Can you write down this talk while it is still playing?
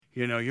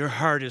your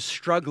heart is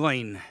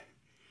struggling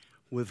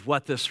with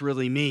what this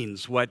really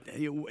means,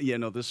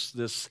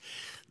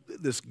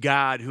 this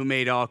God who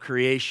made all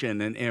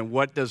creation, and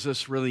what does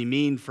this really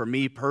mean for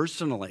me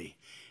personally?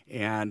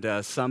 And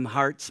some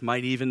hearts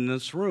might even in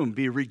this room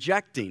be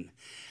rejecting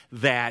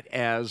that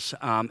as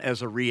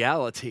a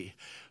reality.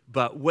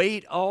 But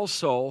weight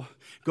also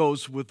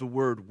goes with the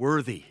word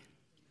worthy.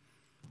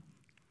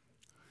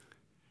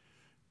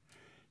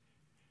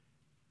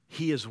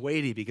 He is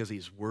weighty because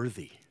he's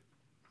worthy.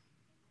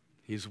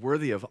 He's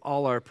worthy of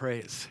all our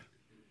praise.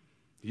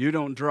 You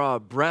don't draw a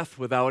breath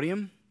without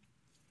him.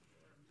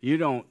 You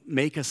don't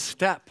make a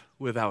step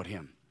without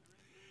him.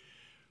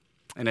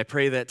 And I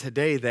pray that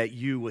today that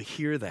you will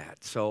hear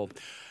that. So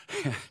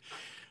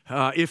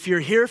if you're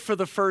here for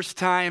the first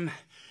time,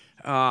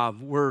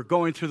 we're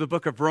going through the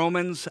book of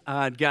Romans.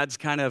 God's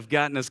kind of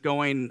gotten us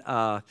going,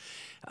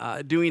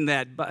 doing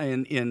that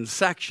in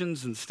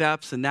sections and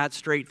steps and not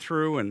straight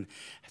through. And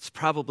it's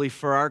probably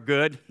for our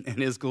good and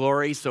his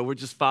glory, so we'll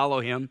just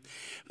follow him.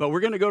 But we're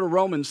going to go to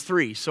Romans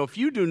 3. So if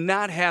you do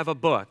not have a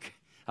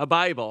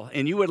Bible,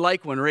 and you would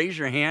like one, raise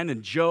your hand,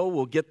 and Joe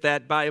will get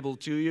that Bible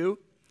to you.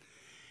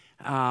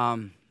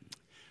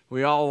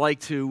 We all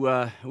like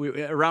to,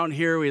 around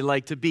here, we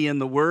like to be in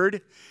the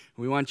Word.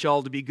 We want you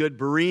all to be good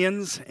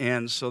Bereans,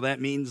 and so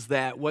that means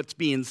that what's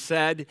being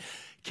said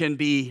can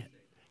be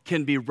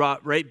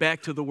brought right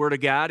back to the Word of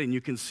God, and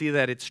you can see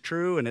that it's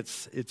true, and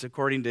it's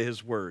according to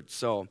His Word.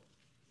 So,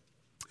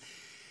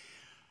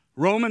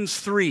 Romans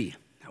 3,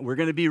 we're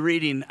going to be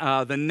reading the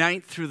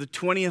 9th through the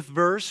 20th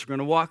verse. We're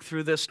going to walk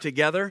through this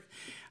together.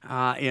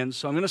 And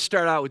so I'm going to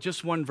start out with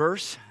just one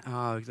verse.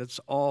 That's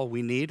all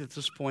we need at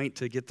this point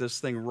to get this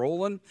thing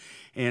rolling.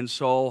 And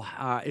so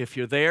if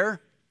you're there,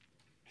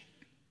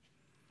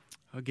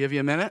 I'll give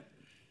you a minute.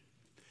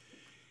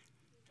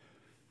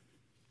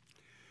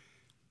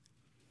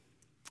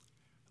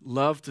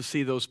 Love to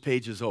see those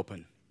pages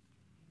open.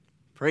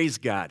 Praise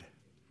God.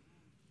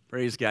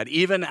 Praise God.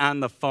 Even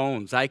on the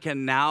phones, I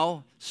can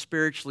now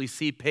spiritually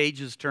see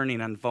pages turning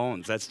on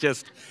phones.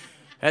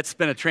 That's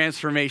been a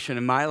transformation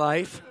in my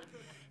life.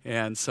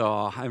 And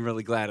so I'm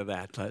really glad of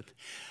that. But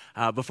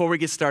before we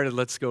get started,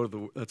 let's go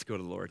to the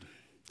Lord.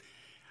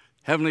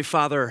 Heavenly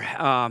Father,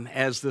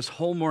 as this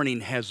whole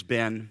morning has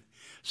been,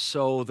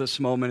 so this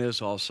moment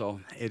is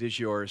also. It is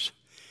yours.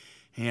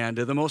 And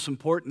the most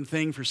important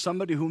thing for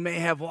somebody who may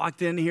have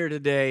walked in here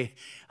today,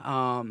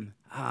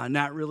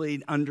 not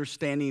really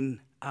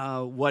understanding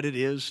what it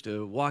is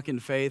to walk in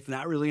faith,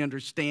 not really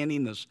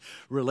understanding this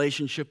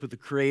relationship with the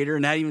Creator,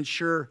 not even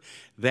sure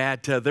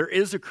that there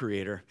is a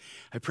Creator.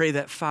 I pray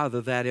that,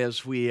 Father, that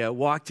as we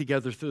walk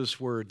together through this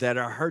Word, that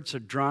our hearts are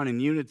drawn in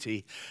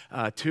unity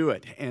to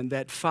it, and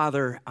that,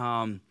 Father,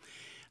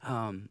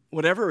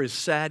 whatever is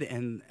said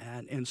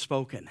and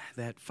spoken,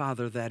 that,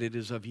 Father, that it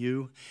is of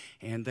you,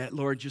 and that,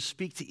 Lord, just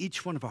speak to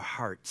each one of our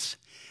hearts,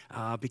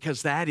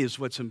 because that is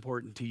what's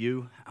important to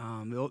you.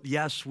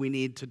 Yes, we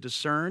need to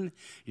discern.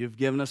 You've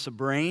given us a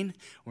brain.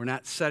 We're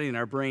not setting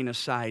our brain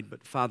aside,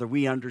 but, Father,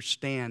 we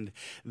understand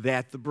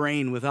that the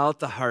brain without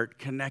the heart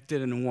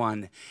connected in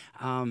one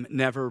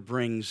never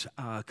brings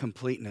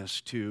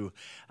completeness to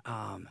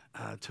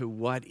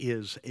what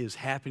is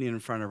happening in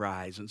front of our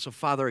eyes. And so,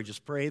 Father, I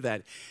just pray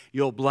that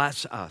you'll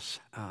bless us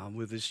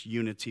with this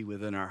unity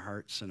within our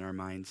hearts and our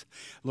minds.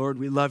 Lord,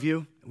 we love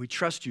you. We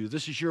trust you.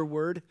 This is your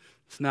word.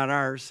 It's not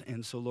ours.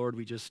 And so, Lord,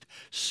 we just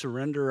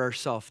surrender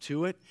ourselves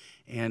to it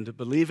and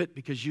believe it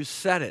because you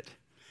said it.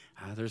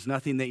 There's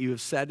nothing that you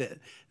have said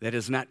that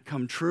has not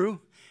come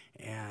true.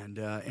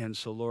 And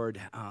so, Lord,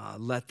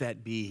 let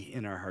that be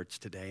in our hearts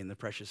today. In the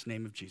precious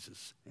name of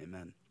Jesus,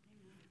 amen.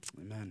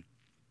 Amen.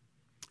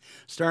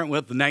 Starting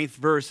with the 9th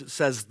verse, it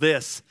says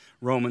this,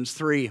 Romans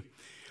 3.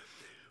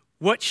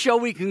 What shall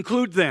we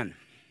conclude then?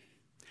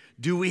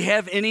 Do we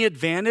have any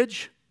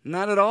advantage?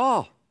 Not at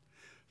all.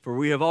 For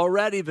we have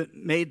already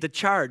made the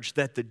charge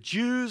that the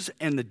Jews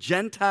and the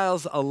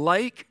Gentiles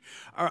alike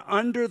are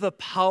under the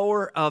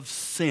power of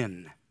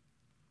sin.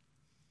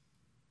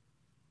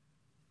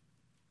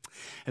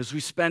 As we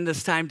spend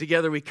this time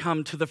together, we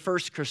come to the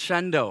first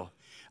crescendo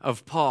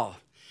of Paul.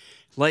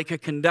 Like a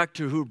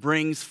conductor who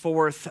brings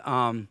forth,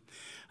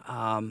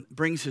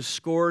 brings his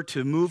score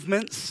to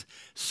movements,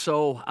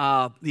 so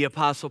the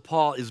Apostle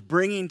Paul is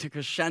bringing to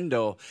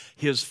crescendo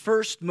his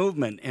first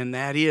movement, and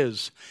that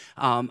is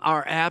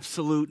our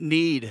absolute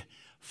need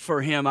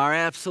for him, our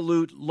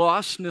absolute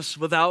lostness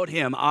without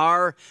him,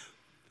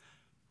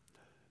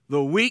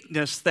 the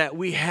weakness that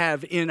we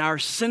have in our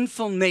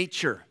sinful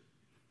nature.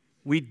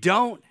 We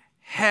don't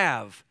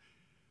have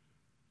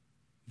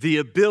the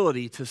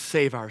ability to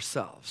save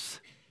ourselves.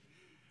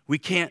 We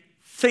can't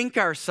think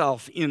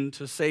ourselves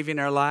into saving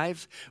our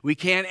lives. We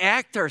can't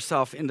act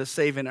ourselves into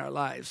saving our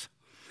lives.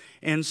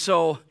 And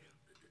so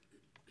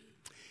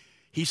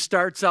he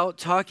starts out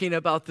talking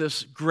about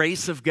this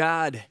grace of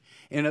God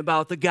and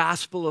about the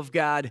gospel of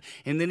God.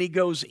 And then he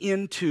goes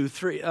into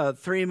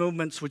three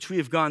movements, which we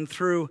have gone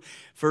through.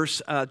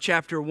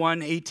 Chapter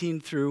 1,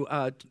 18 through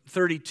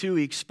 32,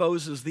 he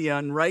exposes the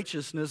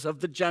unrighteousness of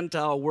the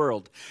Gentile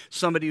world,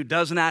 somebody who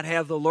does not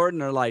have the Lord in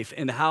their life,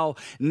 and how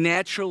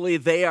naturally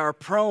they are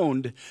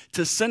prone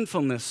to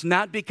sinfulness,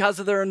 not because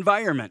of their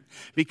environment,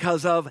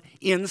 because of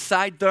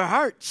inside their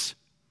hearts.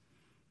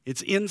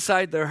 It's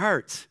inside their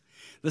hearts.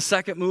 The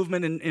second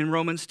movement in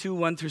Romans 2,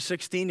 1 through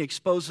 16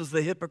 exposes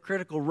the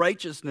hypocritical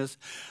righteousness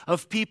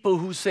of people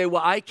who say,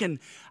 well, I can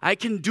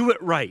do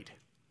it right.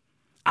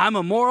 I'm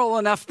a moral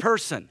enough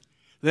person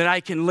that I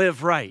can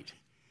live right.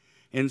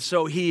 And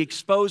so he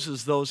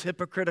exposes those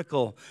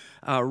hypocritical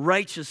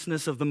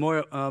righteousness of the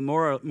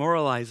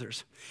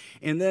moralizers.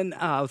 And then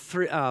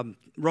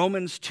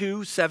Romans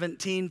 2,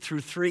 17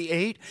 through 3,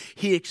 8,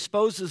 he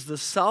exposes the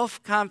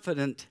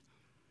self-confident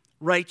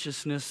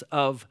righteousness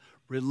of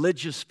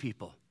religious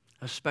people,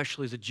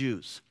 especially the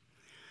Jews.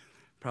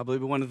 Probably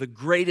one of the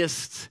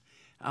greatest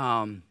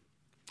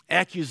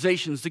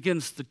accusations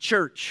against the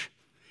church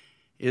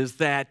is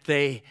that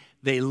they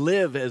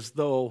live as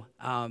though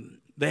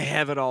they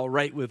have it all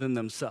right within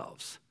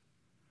themselves,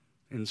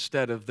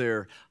 instead of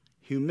their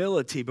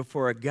humility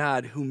before a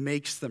God who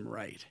makes them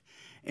right.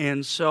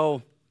 And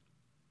so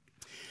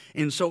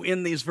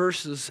in these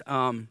verses,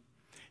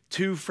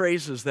 two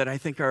phrases that I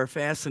think are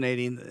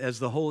fascinating as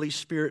the Holy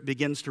Spirit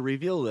begins to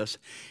reveal this.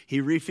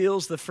 He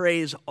reveals the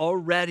phrase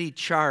already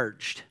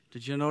charged.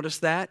 Did you notice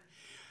that?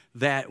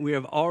 That we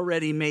have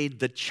already made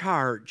the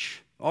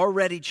charge.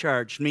 Already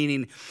charged,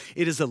 meaning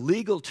it is a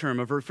legal term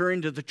of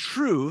referring to the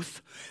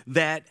truth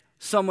that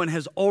someone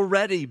has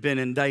already been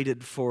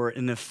indicted for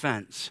an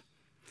offense.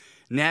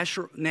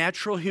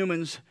 Natural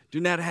humans do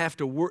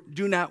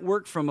not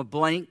work from a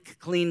blank,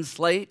 clean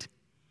slate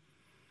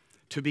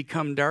to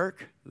become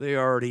dark. They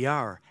already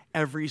are.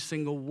 Every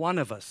single one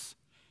of us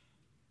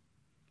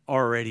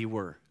already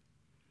were.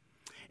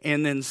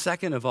 And then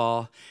second of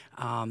all,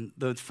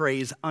 the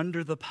phrase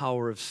under the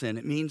power of sin.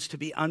 It means to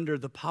be under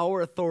the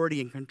power,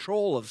 authority, and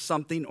control of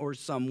something or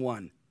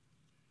someone.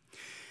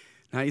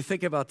 Now you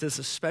think about this,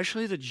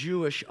 especially the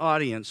Jewish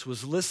audience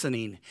was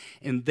listening,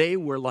 and they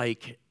were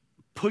like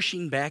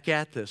pushing back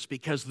at this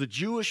because the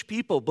Jewish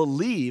people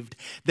believed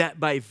that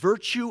by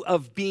virtue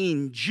of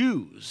being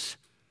Jews,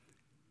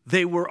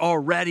 they were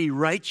already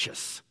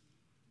righteous.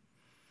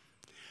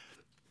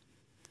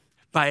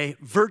 By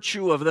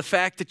virtue of the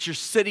fact that you're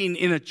sitting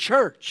in a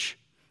church,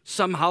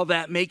 somehow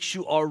that makes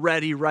you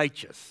already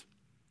righteous.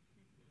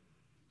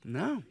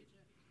 No.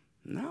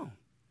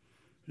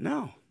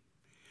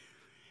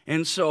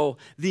 And so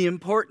the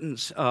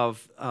importance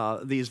of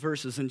these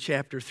verses in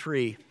chapter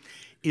 3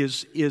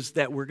 is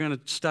that we're going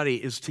to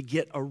study is to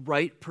get a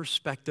right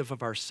perspective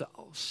of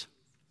ourselves.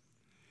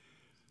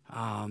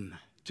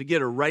 To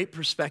get a right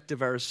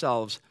perspective of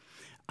ourselves,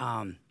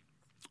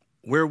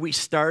 where we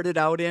started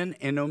out in,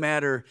 and no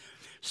matter,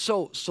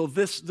 so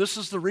this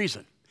is the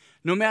reason.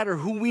 No matter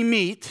who we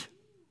meet,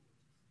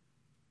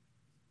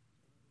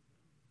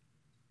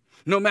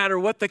 no matter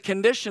what the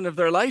condition of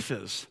their life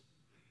is,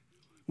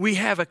 we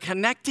have a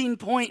connecting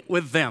point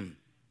with them.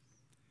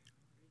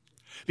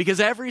 Because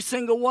every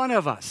single one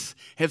of us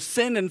have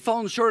sinned and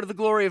fallen short of the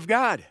glory of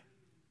God.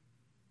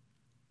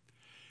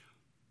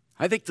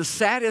 I think the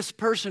saddest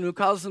person who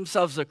calls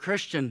themselves a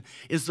Christian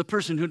is the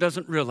person who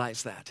doesn't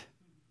realize that.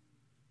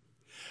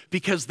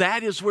 Because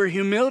that is where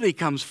humility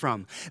comes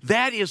from.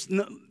 That is,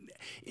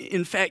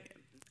 in fact,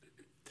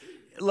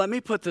 let me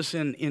put this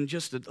in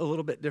just a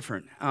little bit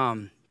different.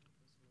 And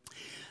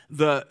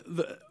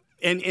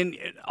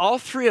all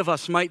three of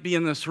us might be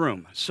in this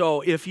room. So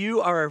if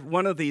you are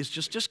one of these,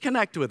 just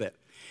connect with it.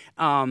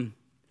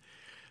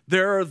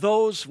 There are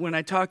those, when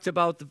I talked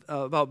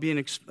about being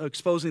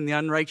exposing the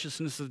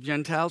unrighteousness of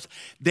Gentiles,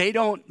 they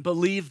don't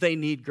believe they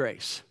need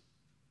grace.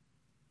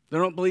 They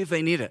don't believe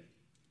they need it.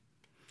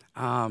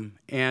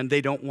 And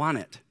they don't want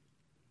it.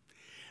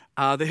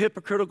 The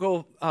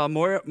hypocritical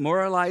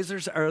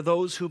moralizers are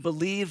those who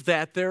believe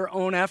that their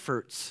own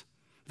efforts,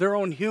 their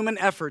own human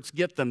efforts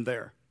get them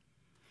there.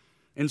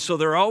 And so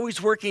they're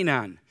always working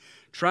on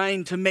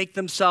trying to make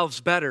themselves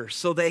better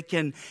so they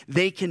can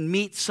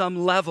meet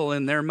some level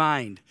in their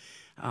mind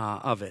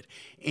of it.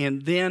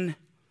 And then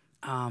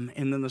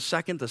the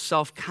second, the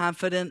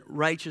self-confident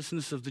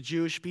righteousness of the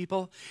Jewish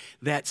people,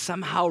 that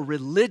somehow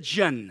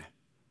religion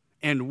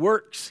and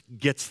works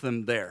gets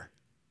them there.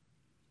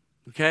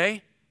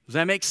 Okay? Does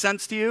that make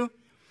sense to you?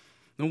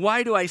 And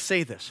why do I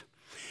say this?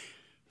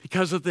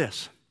 Because of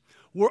this.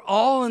 We're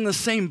all in the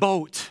same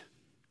boat.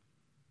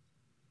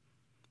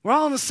 We're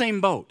all in the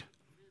same boat.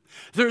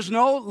 There's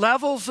no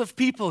levels of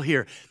people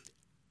here.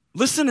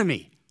 Listen to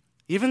me.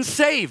 Even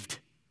saved.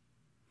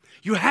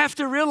 You have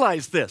to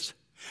realize this.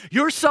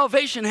 Your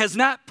salvation has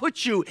not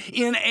put you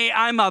in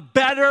I'm a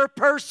better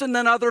person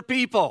than other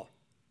people.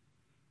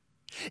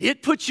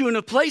 It puts you in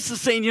a place of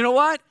saying, you know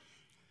what?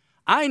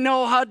 I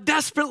know how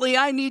desperately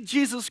I need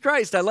Jesus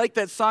Christ. I like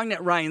that song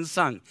that Ryan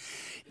sung.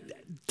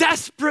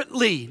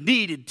 Desperately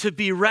needed to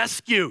be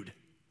rescued.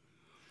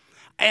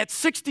 at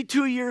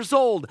 62 years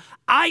old,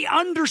 I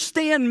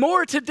understand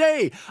more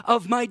today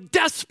of my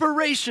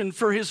desperation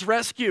for his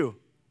rescue.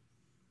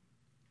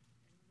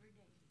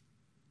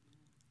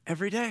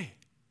 Every day.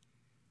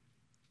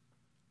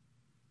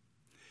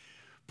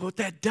 But what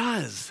that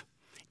does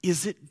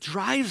is it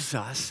drives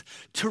us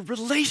to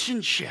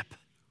relationship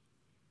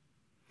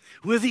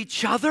with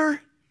each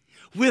other,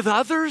 with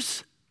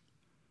others,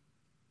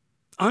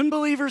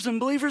 unbelievers and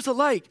believers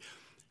alike,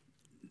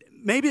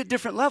 maybe at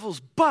different levels,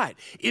 but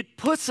it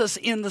puts us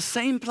in the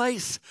same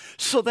place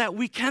so that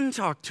we can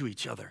talk to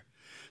each other,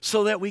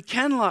 so that we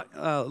can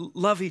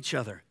love each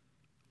other.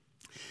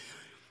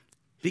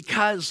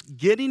 Because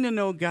getting to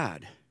know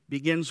God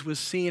begins with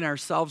seeing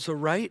ourselves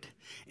aright,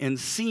 and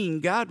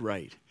seeing God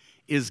right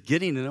is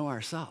getting to know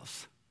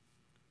ourselves.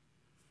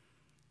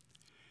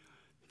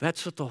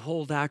 That's what the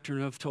whole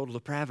doctrine of total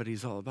depravity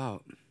is all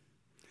about.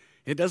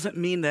 It doesn't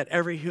mean that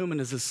every human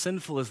is as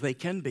sinful as they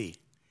can be.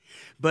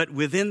 But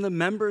within the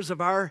members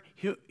of our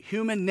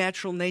human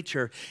natural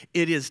nature,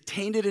 it is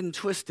tainted and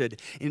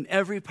twisted in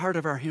every part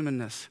of our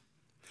humanness.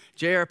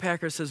 J.R.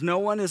 Packer says, no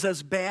one is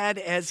as bad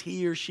as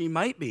he or she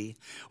might be,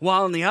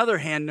 while on the other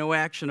hand, no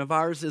action of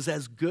ours is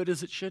as good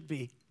as it should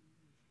be.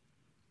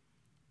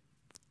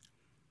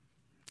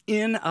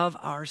 In of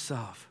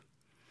ourselves.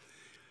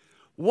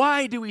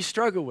 Why do we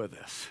struggle with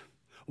this?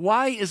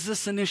 Why is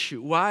this an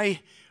issue?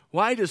 Why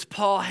does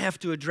Paul have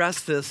to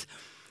address this?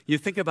 You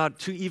think about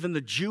to even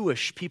the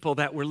Jewish people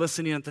that were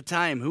listening at the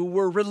time, who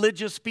were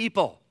religious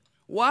people.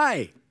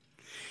 Why?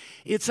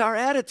 It's our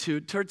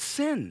attitude towards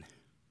sin.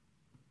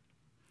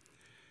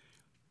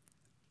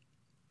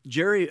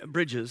 Jerry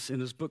Bridges, in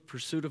his book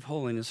Pursuit of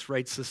Holiness,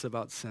 writes this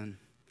about sin.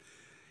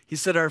 He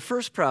said, our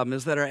first problem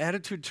is that our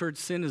attitude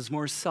towards sin is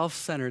more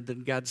self-centered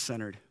than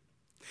God-centered.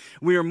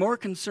 We are more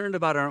concerned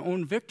about our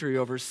own victory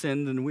over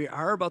sin than we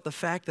are about the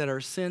fact that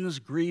our sins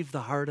grieve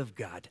the heart of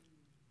God.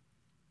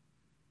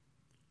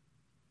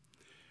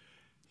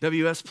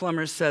 W.S.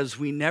 Plummer says,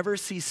 we never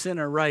see sin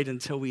aright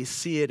until we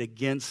see it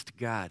against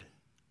God.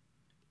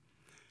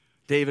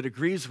 David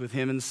agrees with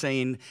him in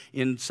saying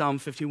in Psalm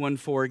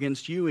 51:4,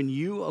 against you and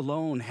you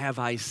alone have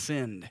I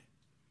sinned.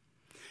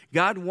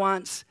 God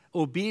wants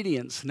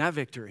obedience, not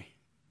victory.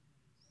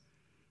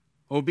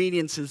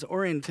 Obedience is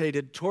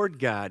orientated toward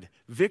God.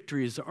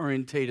 Victory is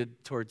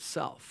orientated toward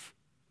self.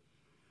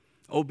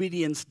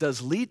 Obedience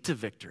does lead to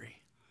victory,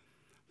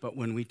 but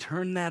when we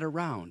turn that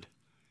around,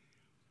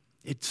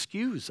 it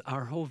skews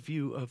our whole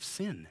view of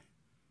sin.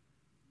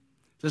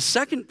 The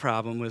second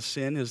problem with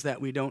sin is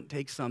that we don't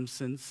take some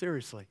sins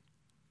seriously.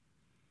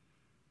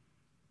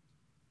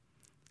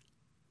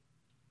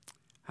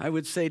 I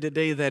would say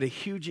today that a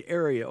huge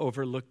area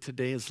overlooked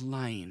today is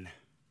lying.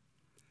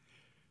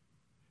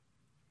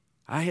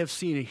 I have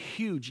seen a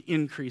huge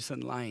increase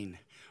in lying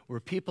where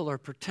people are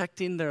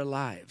protecting their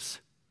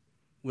lives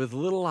with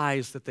little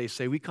lies that they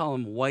say. We call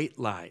them white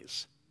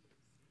lies.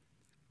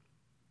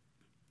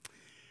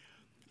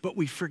 But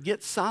we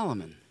forget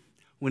Solomon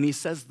when he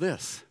says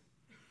this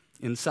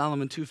in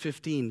Solomon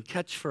 2:15,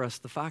 catch for us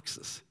the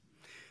foxes,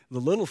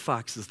 the little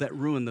foxes that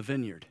ruin the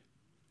vineyard.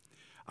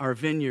 Our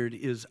vineyard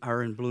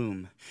are in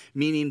bloom,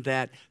 meaning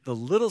that the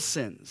little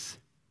sins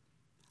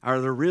are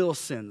the real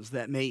sins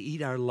that may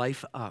eat our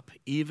life up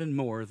even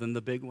more than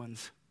the big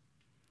ones.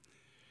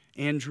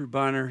 Andrew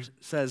Bonner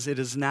says, it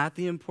is not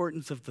the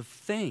importance of the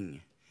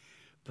thing,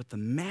 but the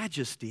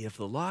majesty of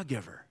the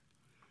lawgiver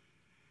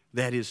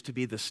that is to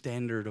be the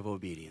standard of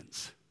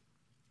obedience.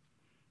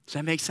 Does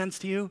that make sense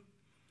to you?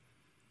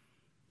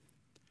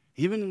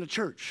 Even in the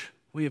church,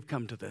 we have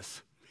come to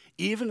this.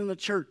 Even in the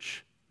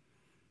church,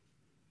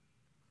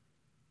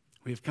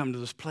 we have come to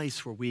this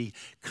place where we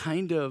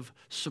kind of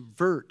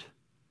subvert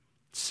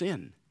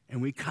sin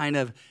and we kind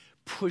of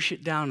push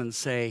it down and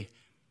say,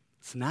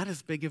 it's not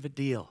as big of a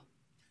deal.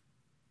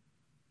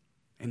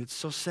 And it's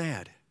so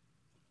sad.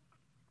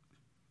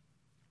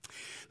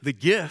 The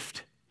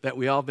gift that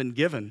we all been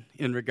given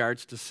in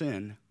regards to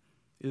sin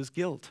is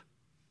guilt.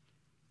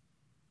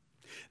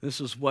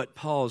 This is what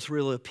Paul is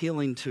really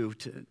appealing to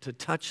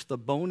touch the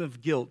bone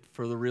of guilt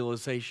for the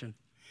realization.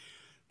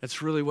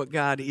 That's really what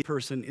God, each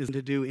person, is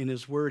to do in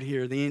his word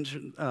here. The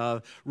ancient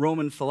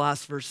Roman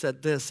philosopher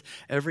said this,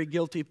 every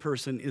guilty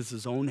person is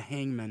his own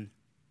hangman.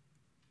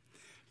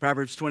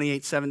 Proverbs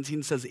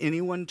 28:17 says,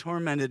 anyone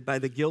tormented by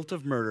the guilt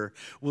of murder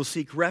will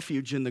seek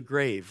refuge in the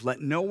grave. Let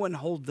no one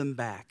hold them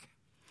back.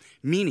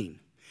 Meaning,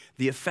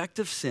 the effect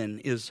of sin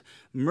is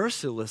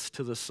merciless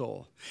to the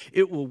soul.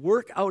 It will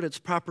work out its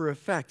proper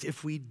effect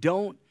if we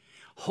don't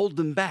hold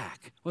them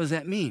back. What does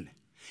that mean?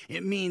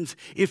 It means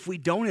if we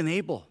don't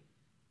enable,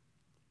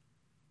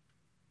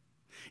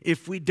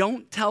 if we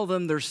don't tell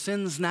them their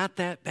sin's not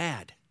that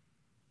bad,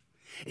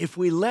 if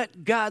we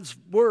let God's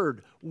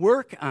word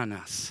work on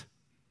us,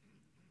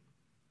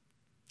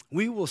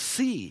 we will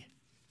see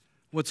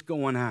what's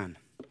going on.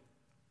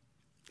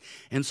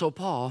 And so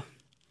Paul,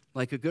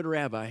 like a good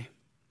rabbi,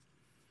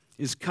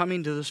 is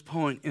coming to this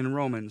point in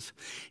Romans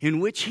in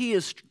which he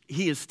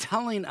is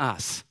telling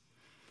us,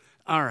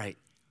 all right,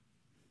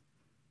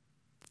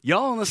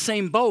 y'all in the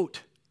same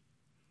boat,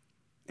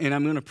 And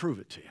I'm going to prove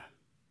it to you.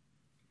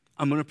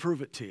 I'm going to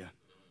prove it to you.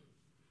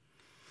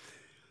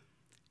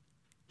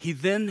 He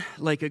then,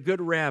 like a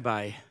good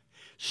rabbi,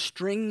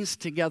 strings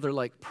together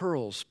like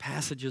pearls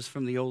passages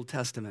from the Old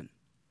Testament.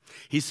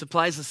 He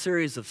supplies a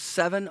series of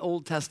 7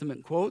 Old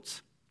Testament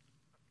quotes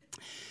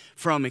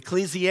from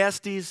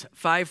Ecclesiastes,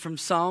 5 from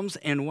Psalms,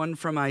 and 1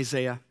 from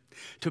Isaiah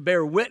to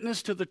bear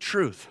witness to the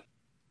truth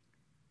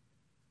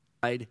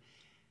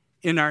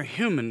in our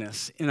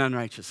humanness in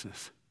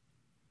unrighteousness.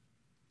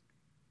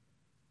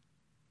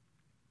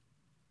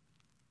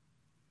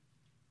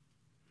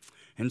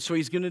 And so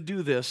he's going to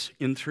do this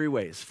in 3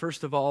 ways.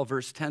 First of all,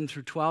 verse 10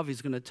 through 12,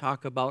 he's going to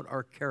talk about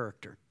our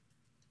character.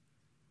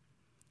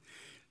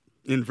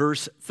 In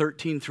verse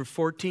 13 through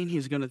 14,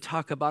 he's going to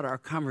talk about our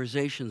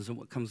conversations and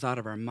what comes out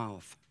of our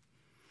mouth.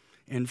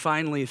 And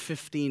finally,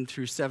 15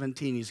 through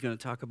 17, he's going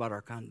to talk about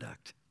our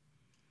conduct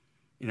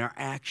and our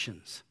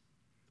actions.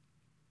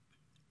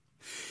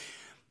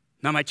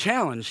 Now, my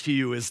challenge to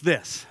you is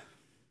this.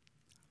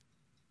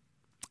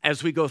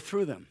 As we go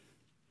through them,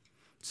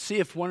 see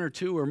if 1 or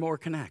 2 or more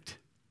connect.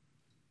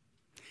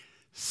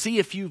 See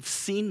if you've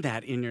seen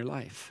that in your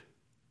life.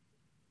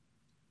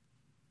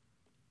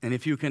 And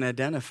if you can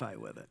identify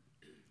with it.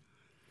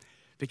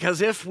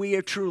 Because if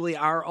we truly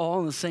are all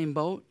in the same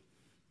boat,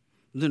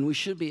 then we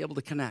should be able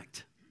to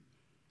connect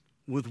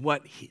with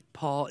what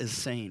Paul is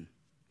saying.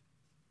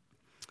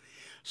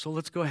 So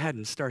let's go ahead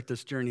and start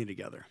this journey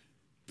together.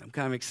 I'm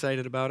kind of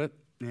excited about it,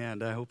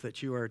 and I hope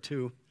that you are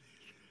too.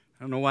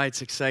 I don't know why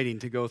it's exciting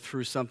to go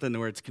through something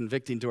where it's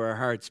convicting to our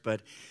hearts,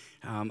 but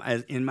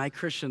in my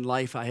Christian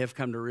life, I have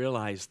come to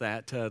realize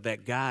that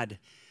God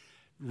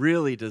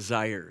really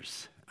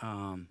desires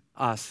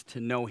us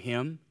to know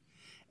Him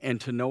and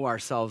to know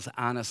ourselves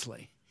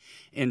honestly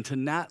and to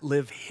not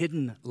live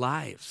hidden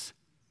lives.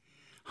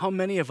 How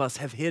many of us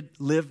have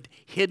lived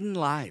hidden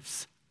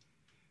lives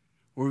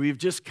where we've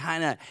just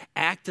kind of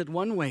acted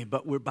one way,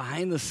 but we're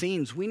behind the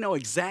scenes? We know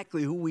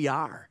exactly who we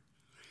are.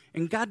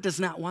 And God does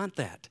not want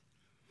that.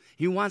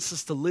 He wants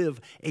us to live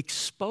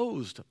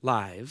exposed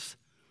lives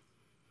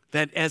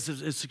that as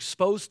is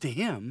exposed to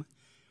Him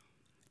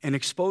and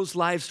exposed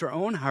lives to our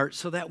own heart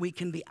so that we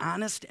can be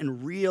honest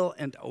and real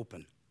and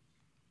open.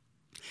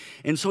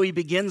 And so he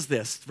begins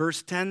this.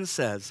 Verse 10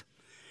 says,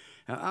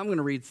 I'm going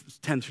to read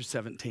 10 through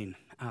 17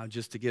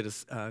 just to get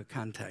us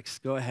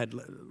context. Go ahead,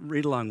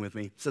 read along with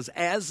me. It says,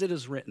 as it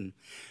is written,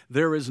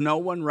 there is no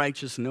one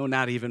righteous, no,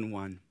 not even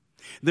one.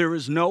 There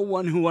is no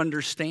one who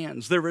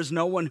understands. There is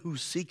no one who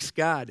seeks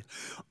God.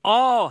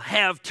 All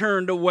have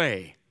turned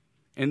away,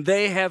 and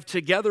they have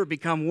together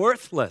become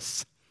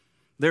worthless.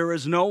 There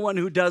is no one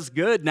who does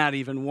good, not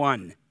even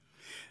one.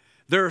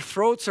 Their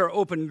throats are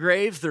open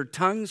graves. Their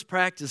tongues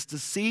practice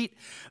deceit.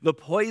 The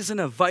poison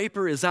of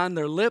viper is on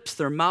their lips.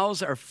 Their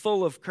mouths are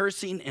full of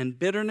cursing and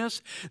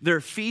bitterness. Their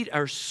feet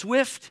are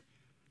swift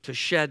to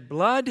shed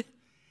blood.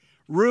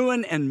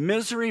 Ruin and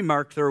misery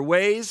mark their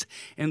ways,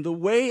 and the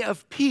way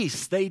of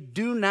peace they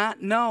do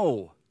not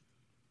know.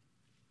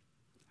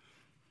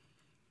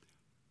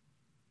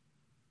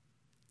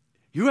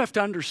 You have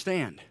to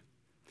understand,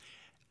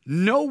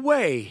 no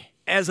way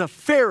as a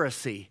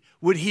Pharisee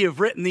would he have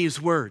written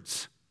these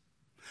words.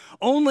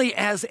 Only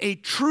as a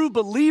true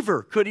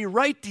believer could he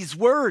write these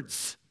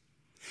words.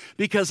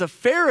 Because a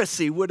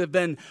Pharisee would have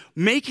been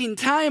making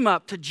time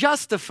up to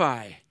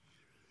justify,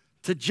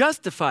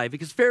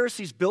 because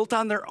Pharisees built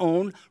on their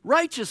own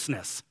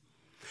righteousness.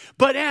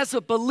 But as a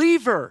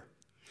believer,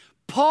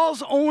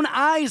 Paul's own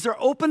eyes are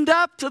opened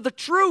up to the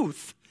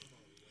truth.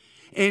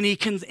 And he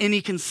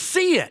can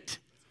see it.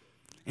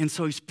 And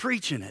so he's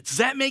preaching it. Does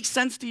that make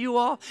sense to you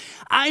all?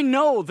 I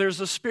know there's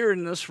a spirit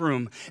in this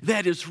room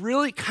that is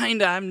really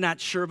I'm not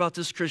sure about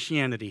this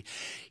Christianity.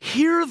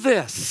 Hear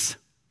this.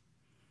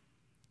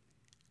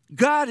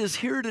 God is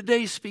here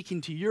today speaking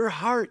to your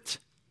heart,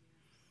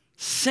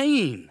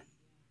 saying,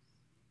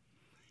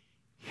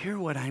 hear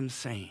what I'm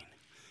saying.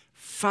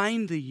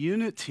 Find the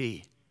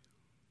unity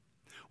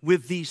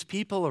with these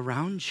people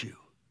around you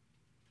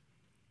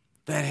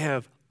that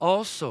have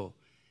also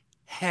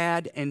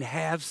had and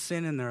have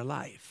sin in their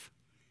life.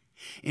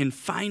 And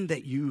find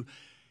that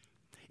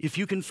if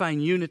you can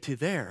find unity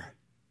there,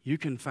 you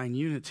can find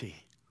unity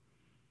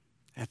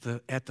at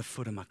the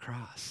foot of my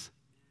cross.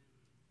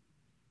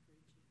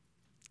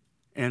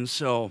 And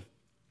so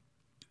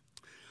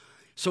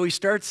he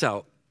starts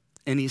out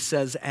and he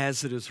says,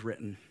 as it is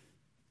written.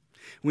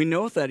 We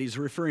know that he's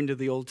referring to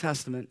the Old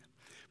Testament,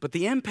 but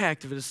the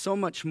impact of it is so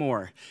much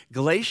more.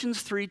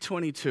 Galatians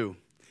 3:22.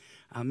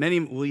 Many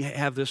will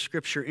have this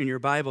scripture in your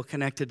Bible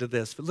connected to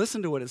this, but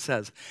listen to what it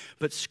says.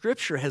 But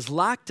Scripture has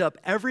locked up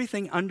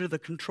everything under the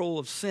control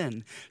of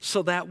sin,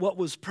 so that what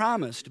was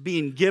promised,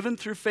 being given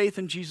through faith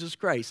in Jesus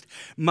Christ,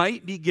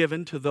 might be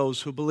given to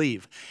those who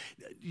believe.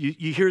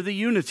 You hear the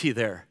unity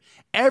there.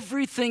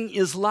 Everything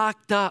is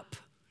locked up.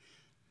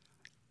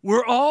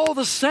 We're all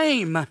the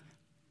same,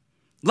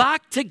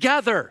 locked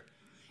together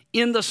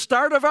in the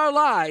start of our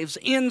lives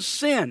in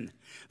sin.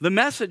 The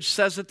Message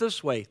says it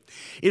this way.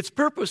 Its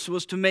purpose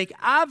was to make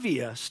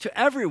obvious to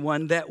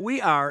everyone that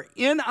we are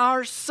in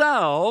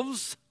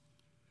ourselves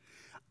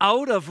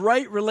out of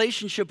right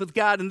relationship with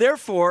God, and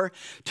therefore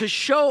to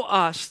show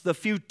us the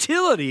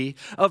futility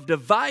of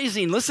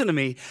devising, listen to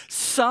me,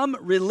 some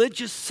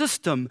religious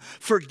system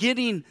for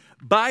getting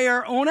by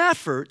our own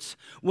efforts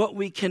what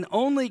we can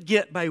only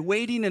get by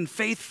waiting in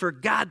faith for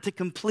God to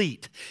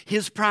complete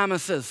His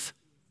promises.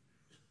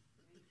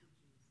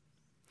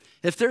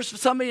 If there's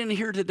somebody in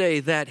here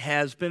today that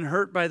has been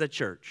hurt by the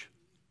church,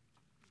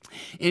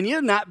 and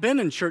you've not been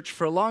in church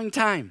for a long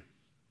time,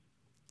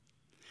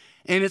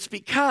 and it's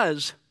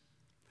because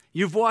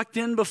you've walked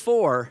in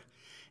before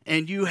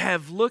and you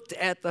have looked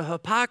at the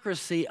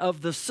hypocrisy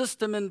of the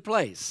system in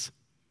place,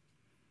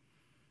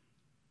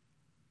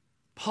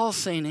 Paul's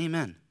saying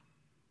amen.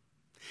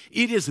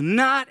 It is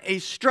not a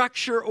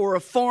structure or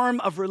a form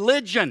of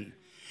religion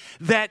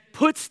that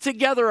puts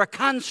together a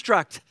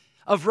construct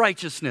of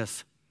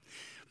righteousness,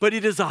 but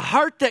it is a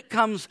heart that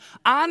comes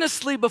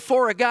honestly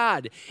before a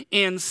God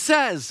and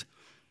says,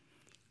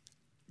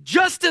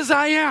 just as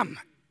I am,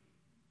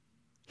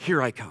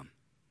 here I come.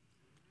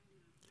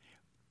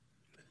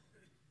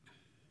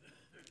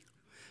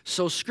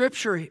 So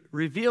Scripture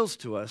reveals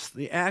to us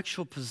the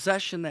actual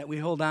possession that we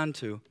hold on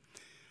to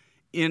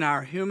in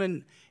our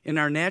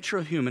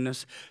natural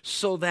humanness,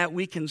 so that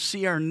we can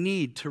see our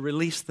need to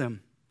release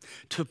them,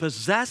 to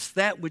possess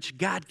that which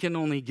God can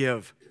only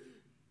give.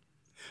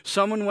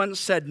 Someone once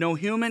said, no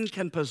human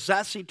can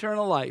possess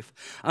eternal life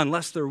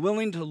unless they're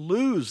willing to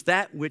lose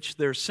that which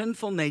their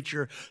sinful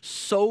nature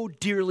so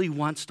dearly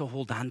wants to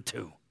hold on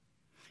to.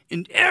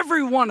 And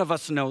every one of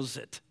us knows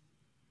it.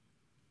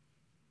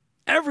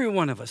 Every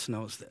one of us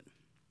knows it.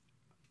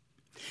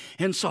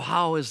 And so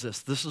how is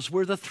this? This is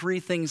where the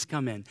three things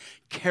come in: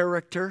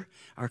 character,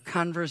 our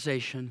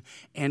conversation,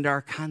 and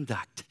our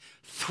conduct.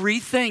 Three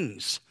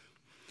things.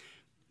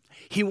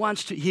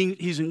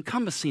 He's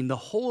encompassing the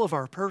whole of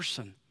our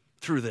person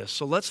through this.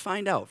 So let's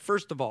find out.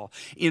 First of all,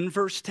 in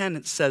verse 10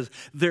 it says,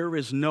 there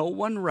is no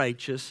one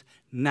righteous,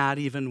 not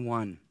even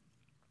one.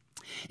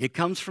 It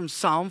comes from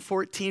Psalm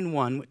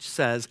 14:1, which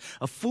says,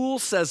 a fool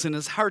says in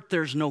his heart,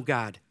 there's no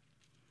God.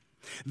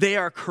 They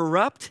are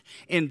corrupt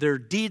and their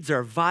deeds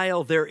are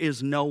vile. There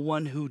is no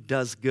one who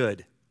does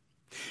good.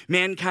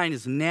 Mankind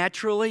is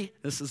naturally,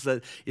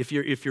 if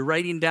you're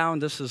writing down,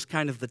 this is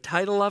kind of the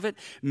title of it,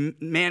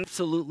 man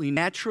absolutely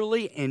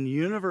naturally and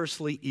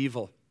universally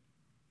evil.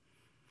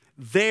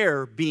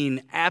 There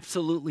being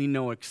absolutely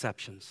no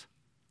exceptions.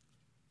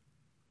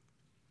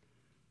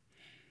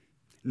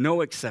 No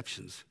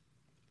exceptions.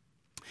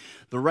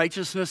 The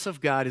righteousness of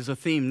God is a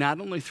theme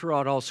not only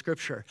throughout all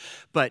Scripture,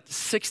 but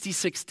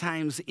 66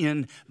 times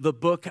in the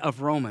book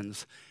of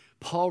Romans,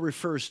 Paul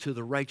refers to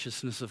the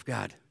righteousness of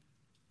God.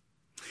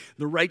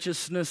 The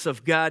righteousness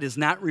of God is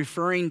not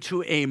referring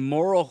to a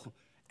moral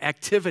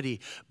activity,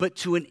 but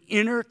to an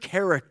inner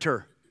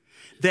character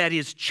that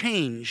is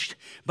changed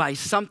by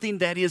something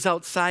that is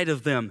outside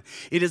of them.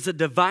 It is a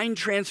divine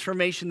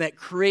transformation that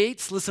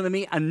creates, listen to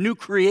me, a new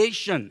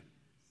creation.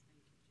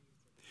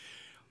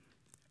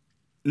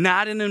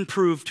 Not an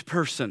improved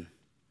person.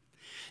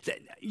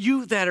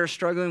 You that are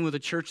struggling with the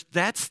church,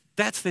 that's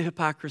the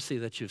hypocrisy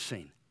that you've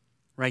seen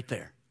right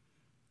there.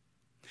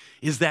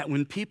 Is that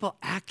when people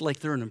act like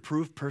they're an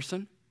improved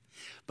person,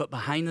 but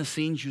behind the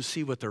scenes you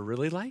see what they're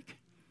really like,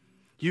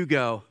 you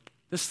go,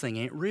 this thing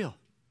ain't real.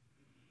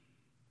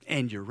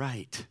 And you're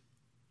right.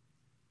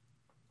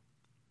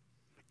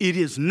 It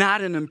is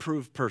not an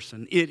improved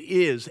person. It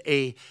is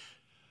a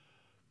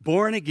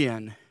born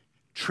again,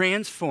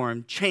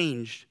 transformed,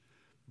 changed,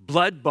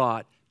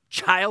 blood-bought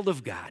child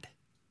of God,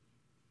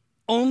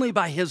 only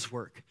by His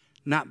work,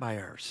 not by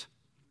ours.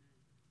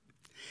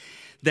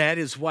 That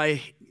is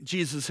why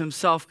Jesus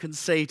Himself can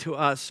say to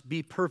us,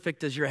 be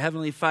perfect as your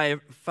heavenly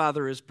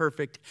Father is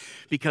perfect,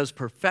 because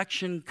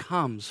perfection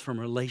comes from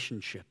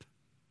relationship,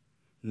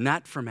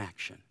 not from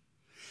action.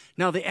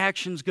 Now, the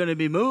action's going to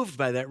be moved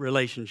by that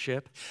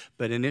relationship,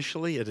 but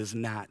initially it is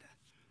not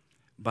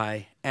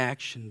by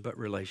action, but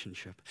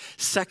relationship.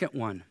 Second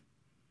one,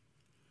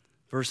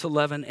 verse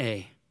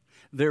 11a.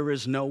 There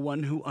is no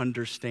one who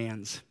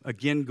understands.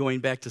 Again, going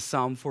back to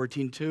Psalm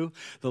 14:2,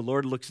 the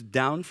Lord looks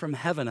down from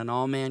heaven on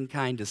all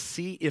mankind to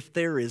see if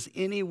there is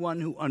anyone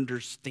who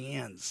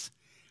understands.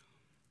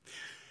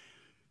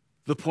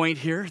 The point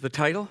here, the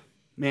title,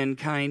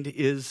 mankind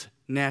is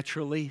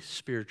naturally,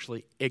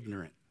 spiritually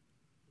ignorant.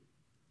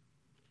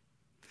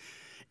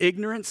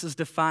 Ignorance is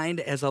defined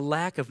as a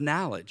lack of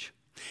knowledge,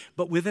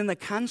 but within the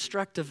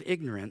construct of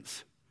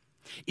ignorance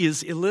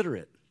is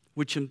illiterate,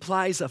 which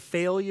implies a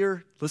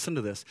failure, listen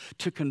to this,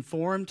 to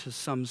conform to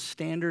some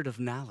standard of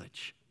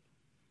knowledge.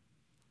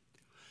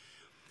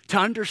 To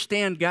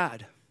understand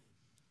God,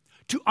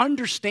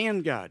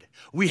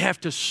 we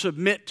have to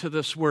submit to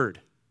this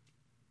word.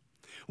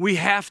 We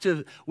have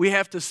to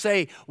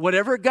say,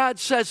 whatever God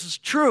says is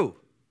true.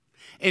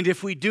 And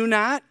if we do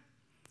not,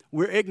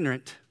 we're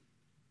ignorant.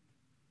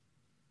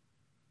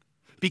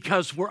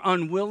 Because we're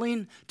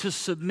unwilling to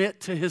submit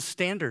to His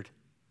standard.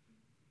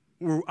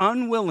 We're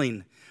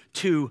unwilling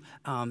to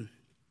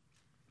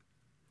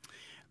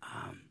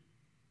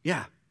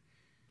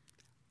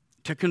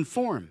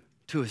conform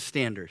to His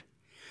standard.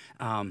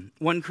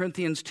 1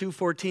 Corinthians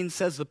 2:14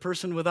 says, the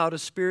person without a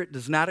spirit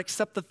does not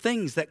accept the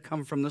things that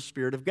come from the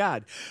Spirit of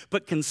God,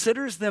 but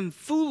considers them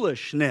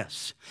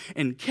foolishness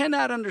and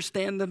cannot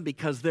understand them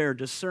because they're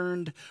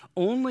discerned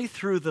only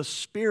through the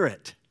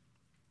Spirit.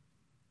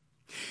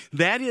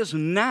 That is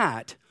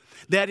not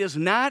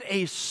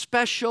a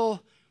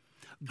special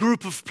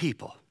group of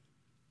people.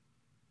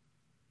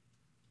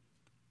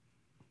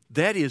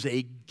 That is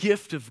a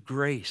gift of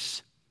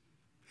grace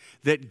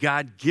that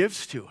God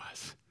gives to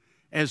us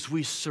as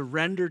we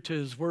surrender to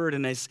His Word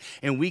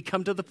and we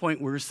come to the point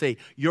where we say,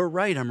 you're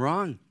right, I'm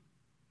wrong.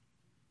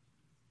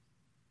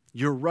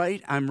 You're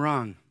right, I'm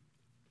wrong.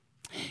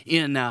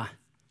 In what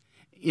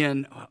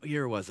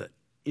year was it?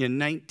 In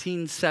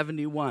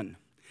 1971,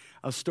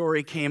 a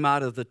story came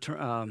out of the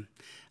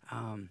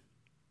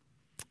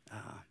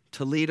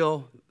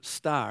Toronto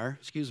Star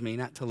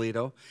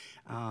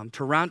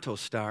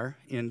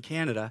in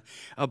Canada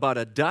about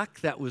a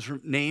duck that was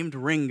named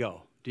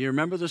Ringo. Do you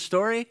remember the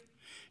story?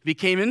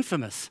 Became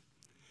infamous.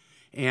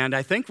 And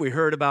I think we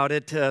heard about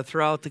it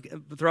throughout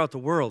the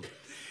world.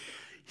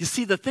 You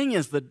see, the thing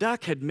is, the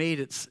duck had made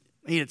its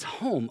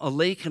home a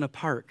lake and a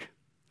park.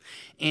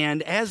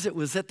 And as it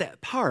was at that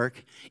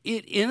park,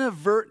 it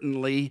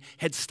inadvertently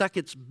had stuck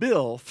its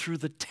bill through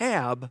the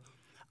tab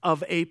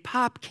of a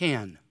pop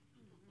can.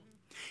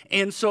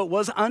 And so it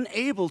was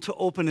unable to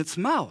open its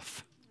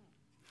mouth.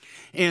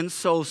 And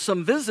so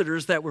some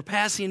visitors that were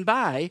passing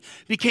by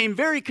became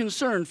very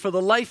concerned for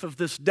the life of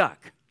this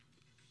duck.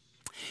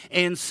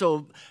 And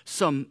so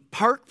some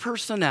park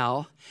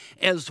personnel,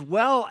 as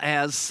well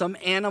as some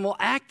animal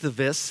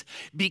activists,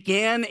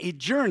 began a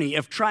journey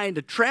of trying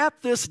to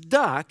trap this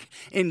duck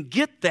and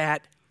get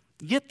that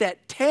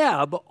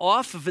tab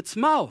off of its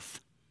mouth.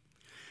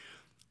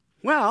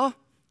 Well,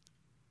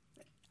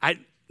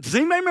 does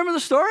anybody remember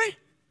the story?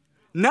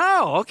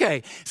 No,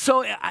 okay.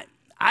 So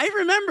I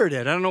remembered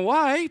it. I don't know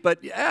why,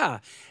 but yeah,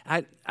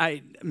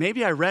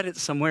 maybe I read it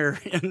somewhere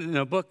in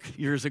a book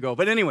years ago.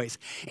 But anyways,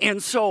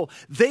 and so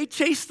they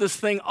chased this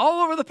thing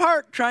all over the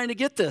park trying to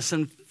get this.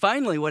 And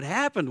finally what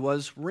happened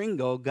was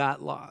Ringo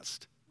got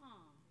lost.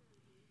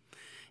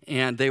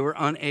 And they were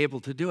unable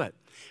to do it.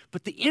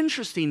 But the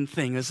interesting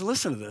thing is,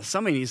 listen to this.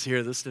 Somebody needs to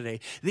hear this today.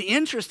 The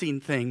interesting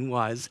thing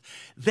was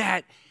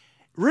that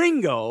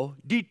Ringo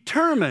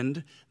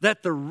determined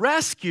that the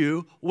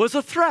rescue was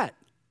a threat.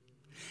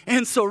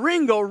 And so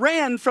Ringo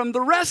ran from the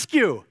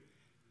rescue.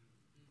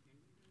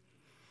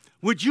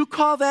 Would you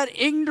call that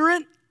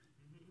ignorant?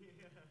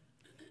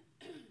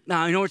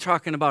 Now, I know we're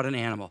talking about an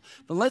animal,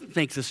 but let's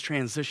make this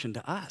transition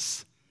to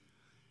us.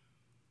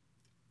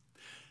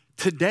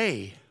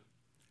 Today,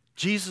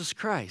 Jesus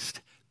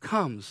Christ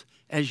comes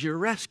as your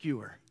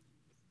rescuer.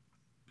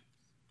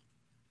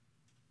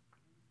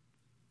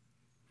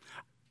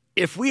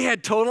 If we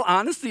had total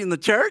honesty in the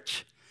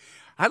church,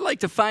 I'd like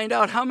to find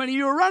out how many of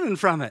you are running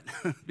from it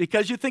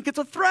because you think it's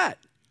a threat.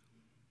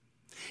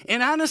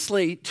 And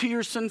honestly, to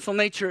your sinful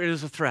nature, it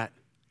is a threat.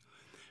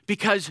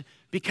 Because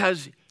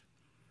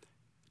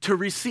to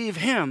receive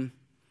Him,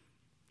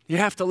 you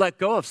have to let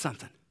go of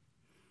something.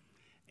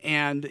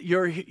 And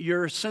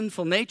your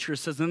sinful nature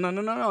says,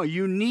 no,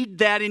 you need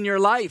that in your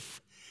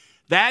life.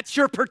 That's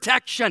your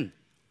protection.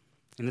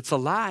 And it's a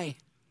lie.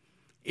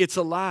 It's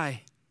a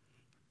lie.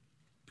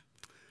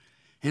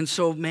 And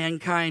so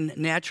mankind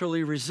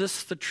naturally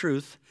resists the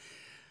truth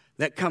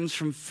that comes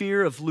from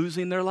fear of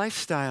losing their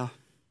lifestyle.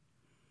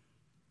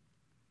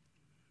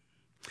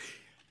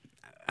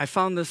 I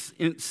found this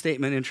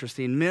statement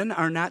interesting. Men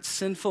are not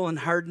sinful and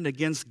hardened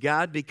against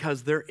God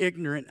because they're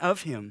ignorant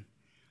of Him.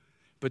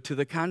 But to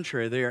the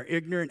contrary, they are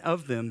ignorant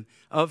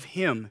of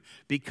Him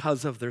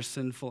because of their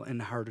sinful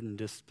and hardened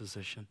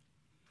disposition.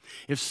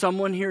 If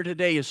someone here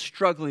today is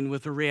struggling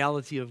with the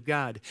reality of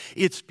God,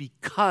 it's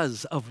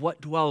because of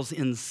what dwells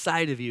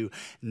inside of you,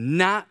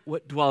 not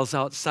what dwells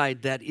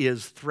outside that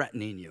is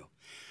threatening you.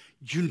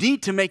 You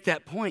need to make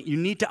that point. You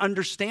need to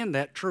understand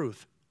that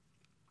truth.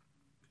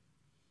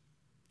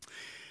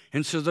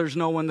 And so there's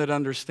no one that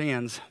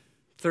understands.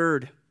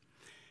 Third,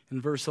 in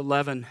verse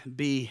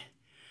 11b,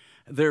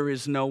 there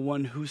is no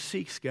one who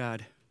seeks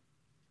God.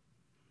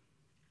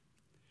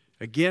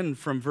 Again,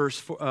 from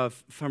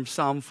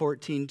Psalm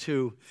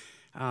 14:2,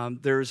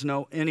 there is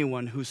no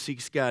anyone who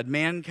seeks God.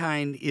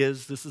 Mankind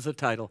is, this is a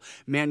title,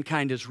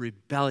 mankind is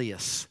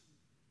rebellious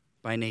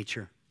by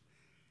nature.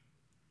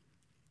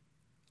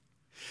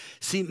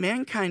 See,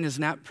 mankind is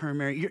not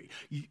primary.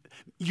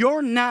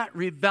 You're not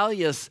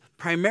rebellious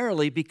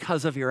primarily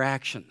because of your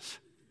actions.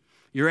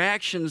 Your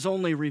actions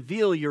only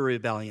reveal your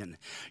rebellion.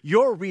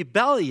 You're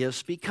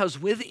rebellious because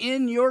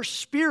within your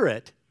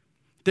spirit,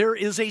 there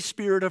is a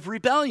spirit of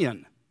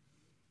rebellion.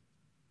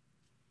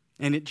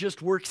 And it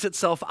just works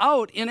itself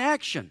out in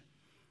action.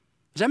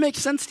 Does that make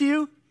sense to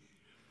you?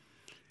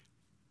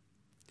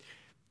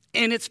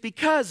 And it's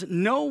because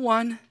no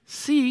one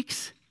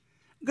seeks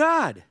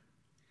God.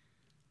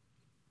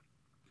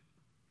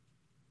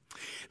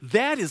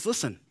 That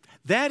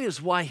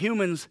is why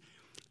humans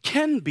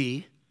can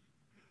be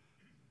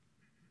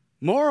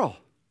moral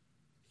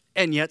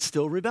and yet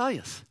still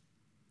rebellious.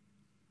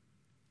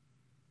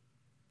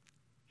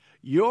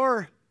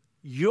 Your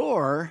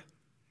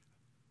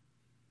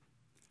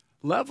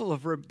level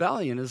of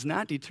rebellion is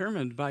not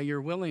determined by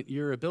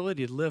your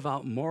ability to live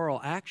out moral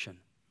action.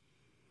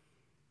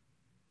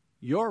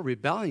 Your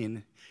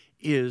rebellion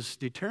is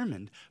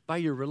determined by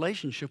your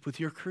relationship with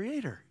your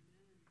Creator.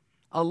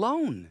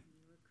 Alone.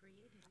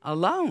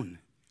 Alone.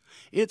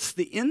 It's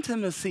the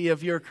intimacy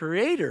of your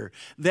Creator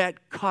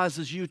that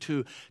causes you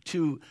to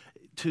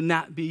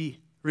not be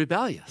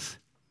rebellious.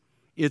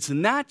 It's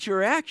not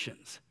your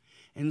actions.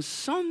 And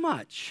so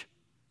much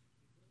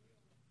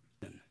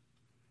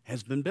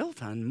has been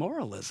built on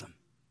moralism.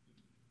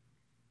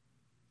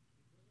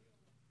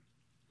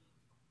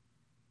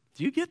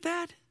 Do you get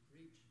that?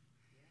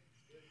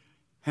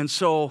 And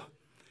so,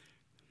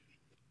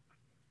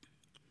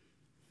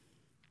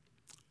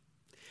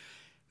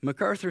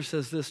 MacArthur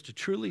says this: to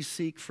truly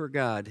seek for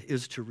God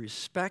is to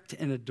respect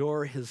and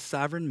adore His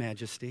sovereign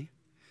majesty,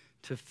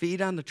 to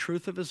feed on the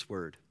truth of His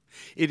word.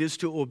 It is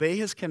to obey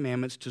His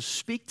commandments, to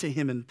speak to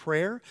Him in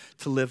prayer,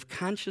 to live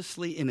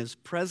consciously in His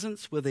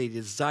presence with a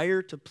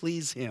desire to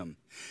please Him.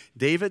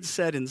 David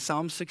said in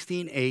Psalm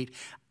 16:8,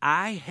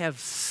 I have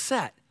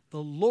set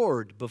the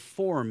Lord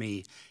before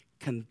me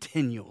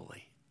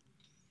continually.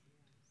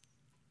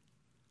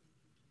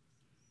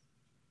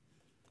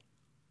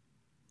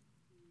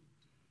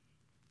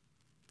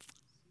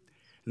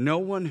 No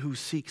one who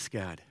seeks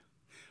God.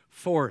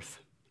 Fourth,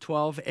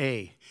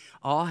 12a,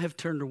 all have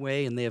turned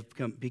away and they have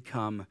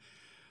become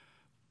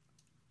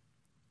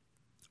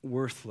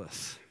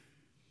worthless.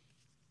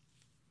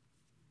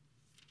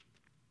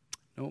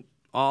 Nope,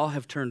 all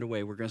have turned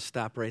away. We're going to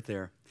stop right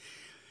there.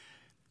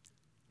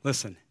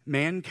 Listen,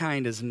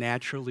 mankind is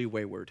naturally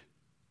wayward.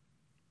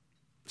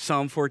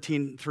 Psalm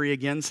 14:3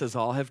 again says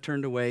all have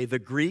turned away. The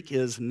Greek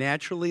is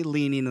naturally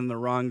leaning in the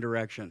wrong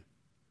direction.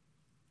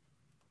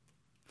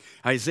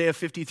 Isaiah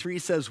 53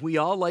 says, we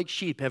all like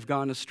sheep have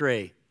gone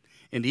astray,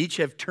 and each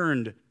have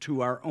turned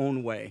to our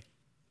own way.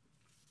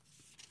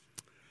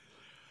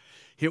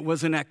 It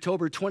was in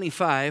October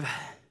 25,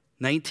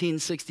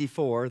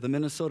 1964, the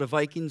Minnesota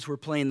Vikings were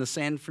playing the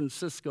San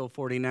Francisco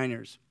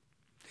 49ers.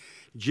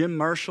 Jim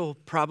Marshall,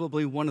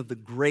 probably one of the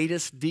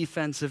greatest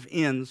defensive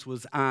ends,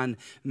 was on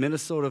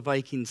Minnesota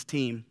Vikings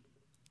team.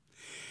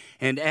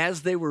 And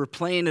as they were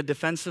playing a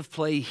defensive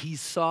play, he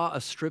saw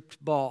a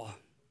stripped ball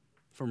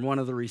from one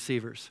of the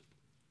receivers.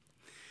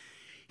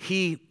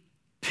 He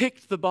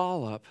picked the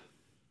ball up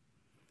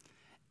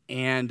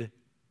and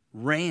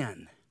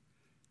ran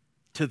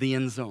to the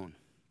end zone.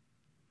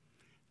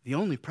 The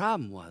only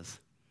problem was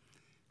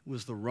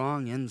the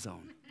wrong end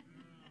zone.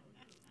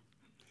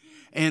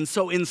 And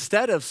so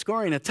instead of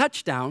scoring a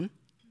touchdown,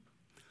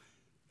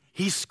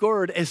 he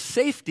scored a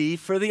safety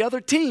for the other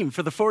team,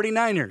 for the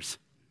 49ers.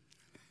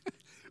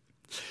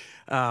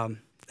 I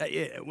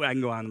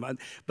can go on.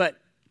 But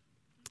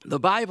the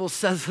Bible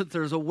says that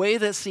there's a way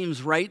that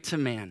seems right to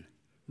man,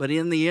 but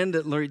in the end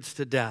it leads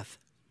to death.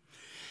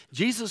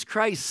 Jesus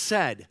Christ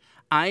said,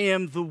 I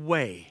am the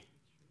way.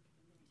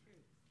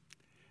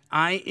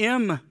 I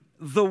am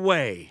the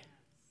way.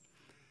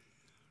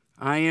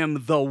 I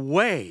am the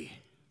way.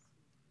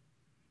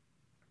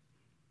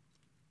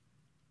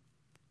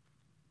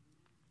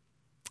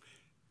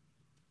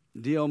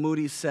 D.L.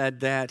 Moody said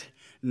that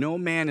no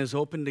man is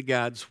open to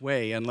God's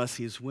way unless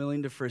he's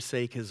willing to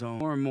forsake his own.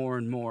 More and more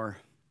and more.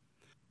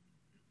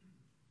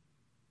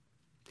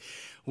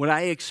 What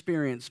I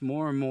experience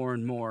more and more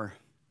and more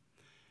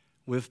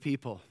with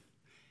people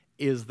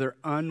is their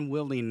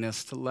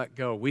unwillingness to let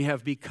go. We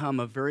have become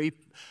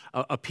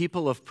a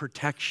people of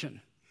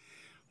protection.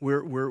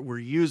 We're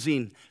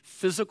using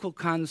physical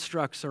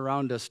constructs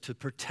around us to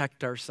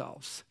protect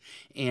ourselves,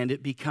 and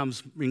it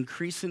becomes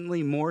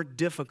increasingly more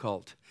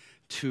difficult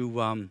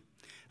to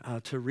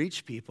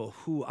reach people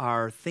who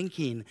are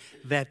thinking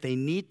that they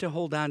need to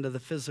hold on to the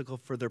physical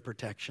for their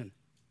protection.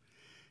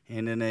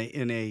 And in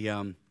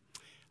a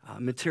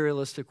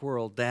materialistic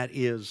world, that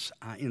is,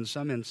 in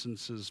some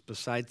instances,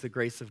 besides the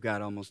grace of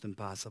God, almost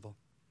impossible.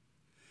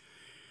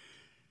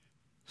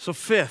 So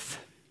fifth,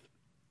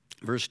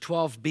 verse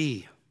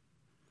 12b,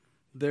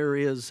 there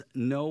is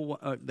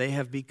they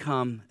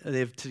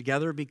have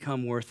together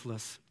become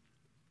worthless.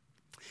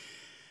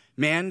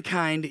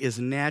 Mankind is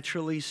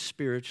naturally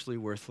spiritually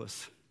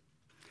worthless.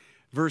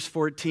 Verse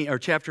 14, or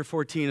chapter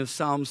 14 of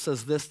Psalms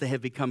says this: they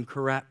have become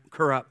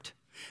corrupt.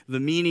 The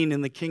meaning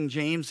in the King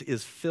James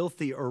is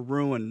filthy or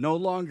ruined, no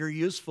longer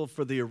useful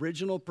for the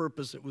original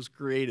purpose it was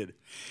created.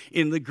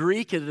 In the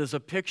Greek, it is a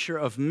picture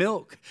of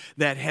milk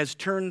that has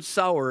turned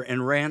sour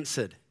and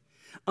rancid,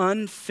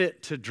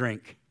 unfit to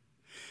drink.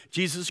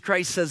 Jesus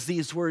Christ says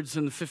these words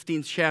in the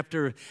 15th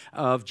chapter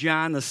of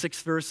John, the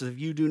 6th verse: if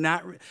you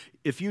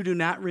do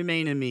not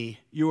remain in me,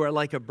 you are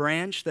like a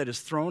branch that is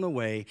thrown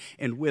away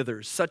and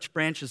withers. Such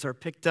branches are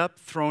picked up,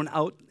 thrown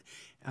out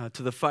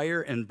to the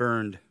fire, and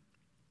burned.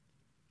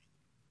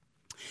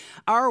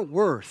 Our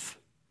worth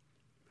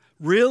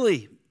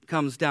really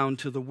comes down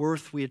to the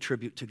worth we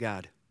attribute to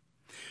God.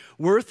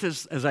 Worth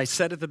is, as I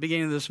said at the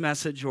beginning of this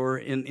message or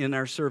in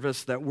our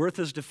service, that worth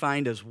is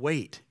defined as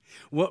weight.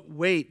 What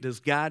weight does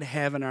God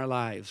have in our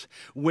lives?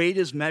 Weight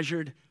is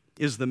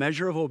the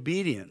measure of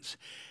obedience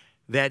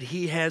that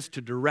he has to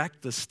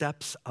direct the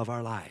steps of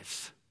our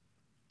lives.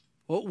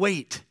 What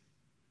weight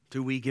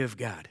do we give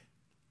God?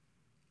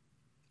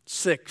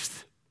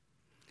 Sixth,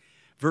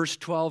 verse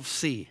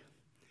 12c.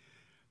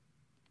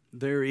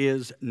 There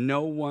is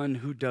no one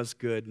who does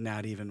good,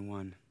 not even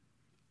one.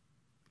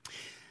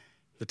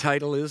 The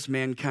title is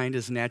Mankind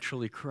is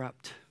Naturally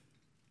Corrupt.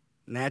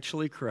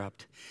 Naturally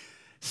corrupt.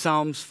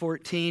 Psalms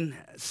 14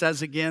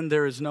 says again,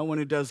 there is no one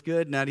who does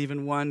good, not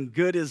even one.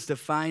 Good is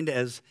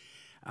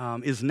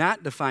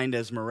not defined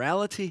as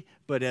morality,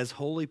 but as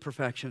holy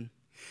perfection.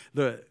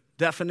 The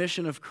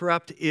definition of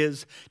corrupt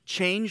is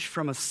change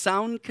from a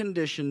sound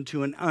condition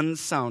to an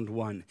unsound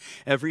one.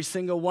 Every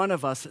single one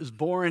of us is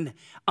born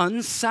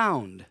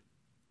unsound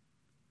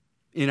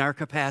in our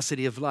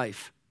capacity of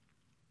life.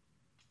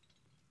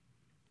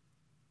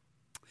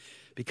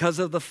 Because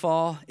of the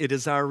fall, it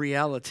is our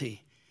reality.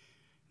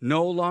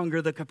 No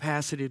longer the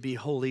capacity to be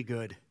wholly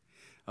good,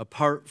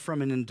 apart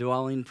from an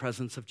indwelling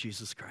presence of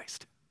Jesus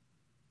Christ.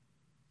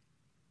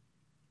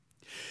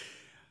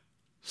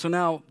 So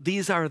now,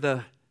 these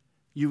are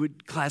you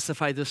would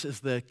classify this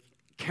as the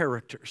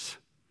characters.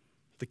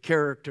 The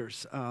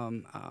characters,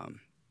 our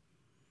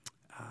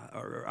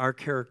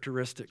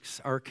characteristics,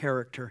 our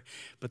character.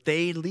 But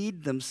they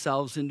lead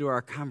themselves into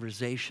our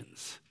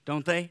conversations,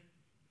 don't they?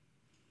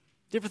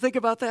 Do you ever think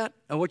about that,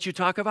 and what you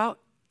talk about?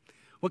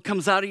 What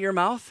comes out of your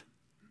mouth?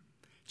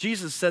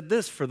 Jesus said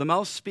this, for the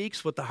mouth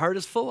speaks what the heart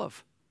is full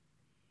of.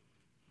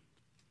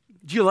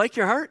 Do you like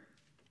your heart?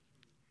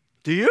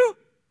 Do you?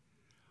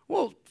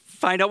 Well,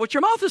 find out what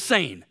your mouth is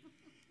saying.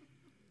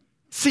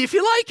 See if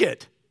you like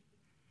it.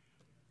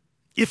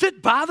 If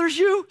it bothers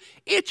you,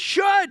 it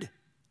should.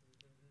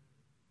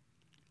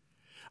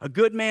 A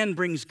good man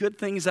brings good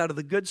things out of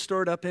the good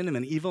stored up in him.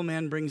 An evil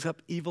man brings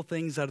up evil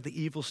things out of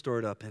the evil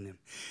stored up in him.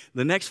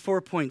 The next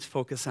 4 points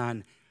focus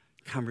on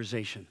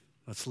conversation.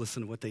 Let's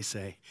listen to what they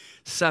say.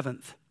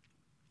 Seventh,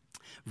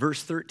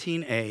 verse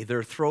 13a,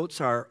 their throats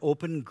are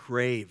open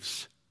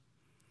graves.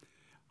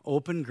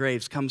 Open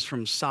graves comes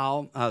from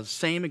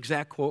same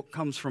exact quote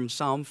comes from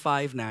Psalm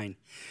 5:9.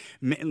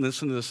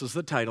 Listen to this is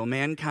the title.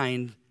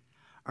 Mankind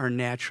are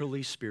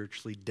naturally,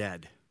 spiritually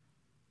dead.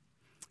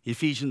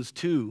 Ephesians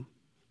 2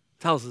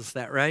 tells us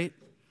that, right?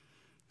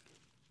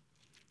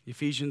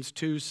 Ephesians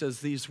 2 says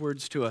these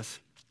words to us.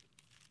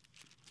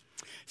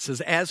 It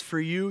says, as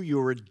for you, you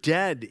were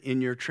dead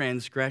in your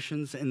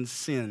transgressions and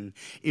sin,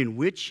 in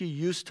which you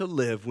used to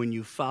live when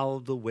you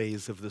followed the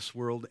ways of this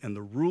world and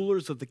the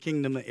rulers of the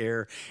kingdom of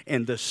air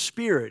and the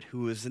spirit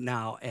who is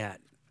now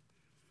at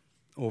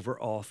over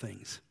all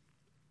things.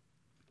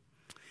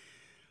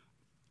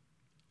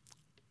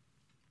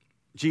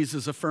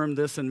 Jesus affirmed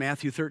this in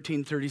Matthew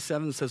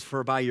 13:37, says,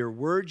 for by your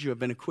words you have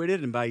been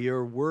acquitted, and by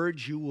your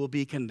words you will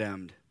be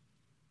condemned.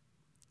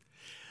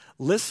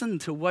 Listen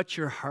to what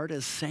your heart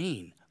is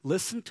saying.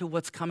 Listen to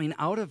what's coming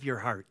out of your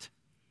heart.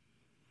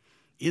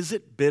 Is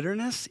it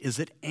bitterness? Is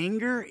it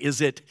anger?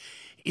 Is it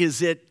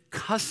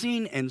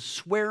cussing and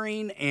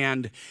swearing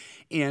and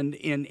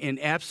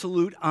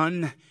absolute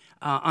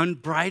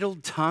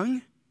unbridled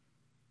tongue?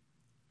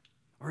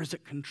 Or is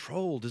it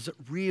controlled? Is it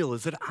real?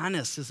 Is it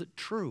honest? Is it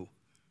true?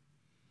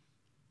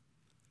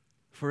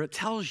 For it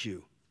tells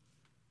you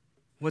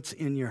what's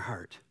in your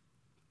heart.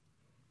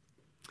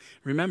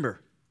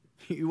 Remember,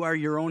 you are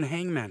your own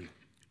hangman.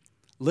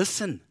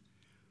 Listen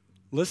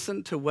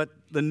to what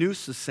the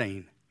noose is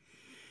saying.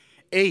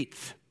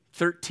 Eighth,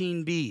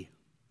 13b,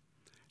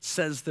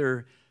 says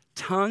their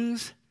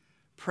tongues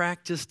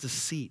practice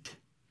deceit.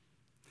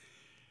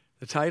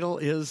 The title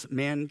is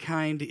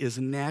Mankind is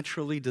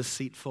Naturally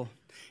Deceitful.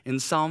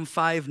 In Psalm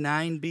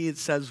 5:9b, it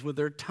says, with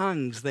their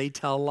tongues they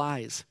tell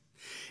lies.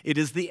 It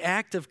is the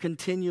act of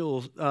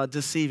continual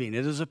deceiving.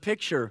 It is a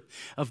picture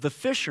of the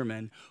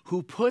fisherman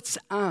who puts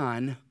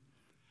on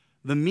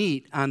the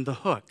meat on the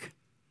hook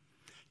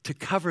to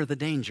cover the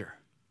danger.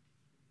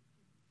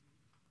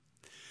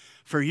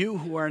 For you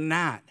who are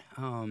not,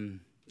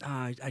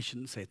 I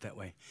shouldn't say it that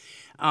way.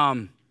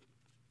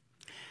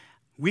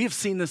 We have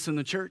seen this in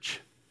the church.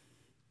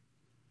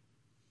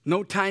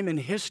 No time in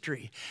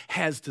history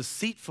has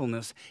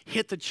deceitfulness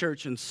hit the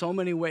church in so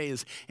many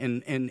ways,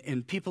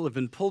 and people have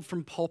been pulled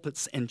from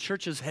pulpits, and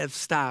churches have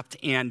stopped,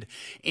 and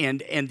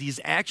these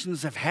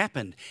actions have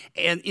happened.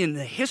 And in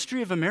the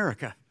history of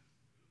America,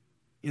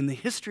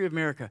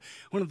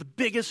 one of the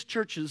biggest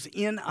churches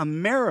in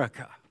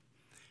America,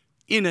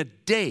 in a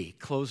day,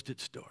 closed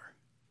its door.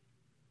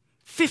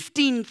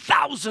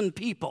 15,000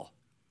 people.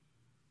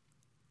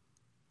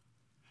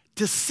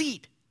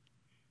 Deceit.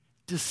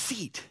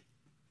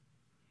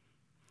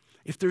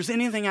 If there's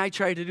anything I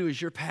try to do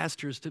as your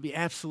pastor is to be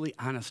absolutely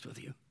honest with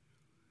you.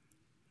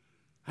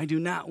 I do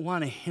not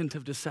want a hint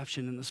of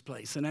deception in this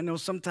place. And I know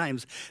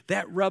sometimes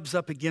that rubs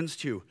up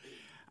against you.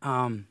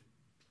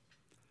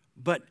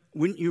 But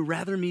wouldn't you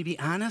rather me be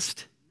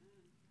honest?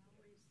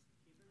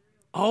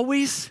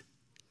 Always?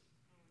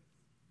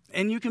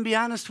 And you can be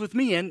honest with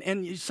me,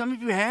 and some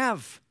of you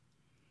have.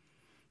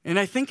 And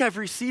I think I've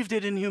received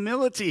it in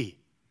humility.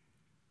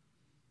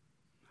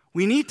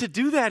 We need to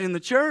do that in the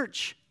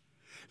church.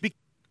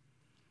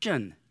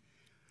 Because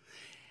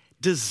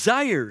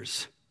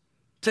desires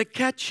to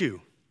catch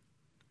you.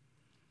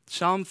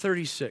 Psalm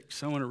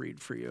 36, I want to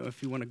read for you.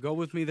 If you want to go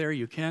with me there,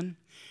 you can.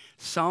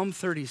 Psalm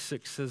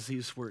 36 says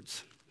these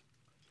words.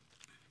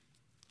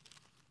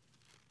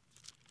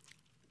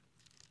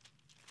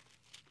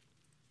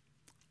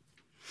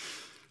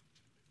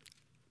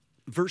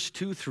 Verse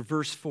 2 through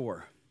verse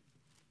 4.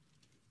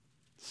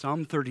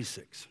 Psalm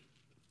 36.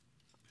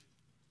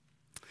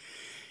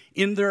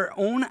 In their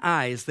own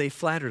eyes they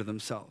flatter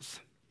themselves,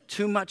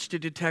 too much to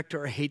detect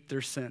or hate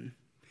their sin.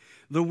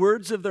 The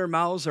words of their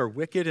mouths are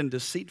wicked and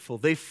deceitful.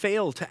 They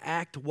fail to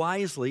act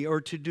wisely or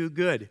to do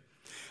good.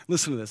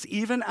 Listen to this.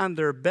 Even on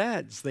their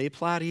beds they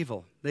plot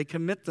evil. They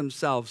commit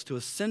themselves to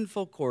a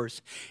sinful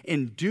course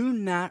and do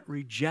not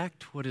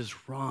reject what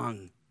is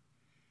wrong.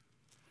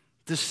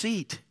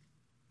 Deceit.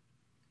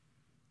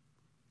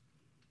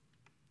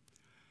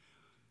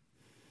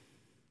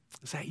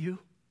 Is that you?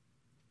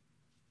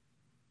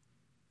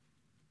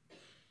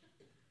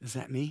 Is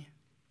that me?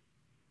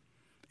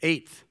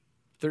 8th,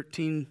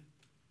 13b.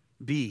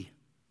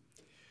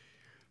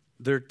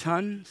 The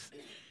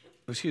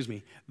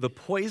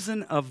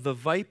poison of the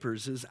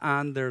vipers is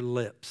on their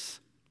lips.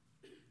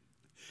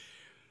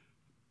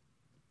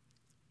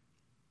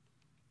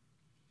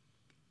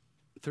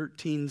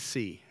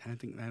 (13c). I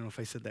don't know if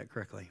I said that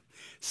correctly.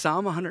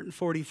 Psalm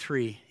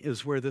 143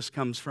 is where this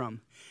comes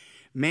from.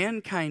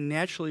 Mankind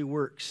naturally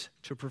works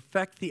to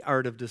perfect the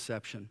art of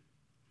deception.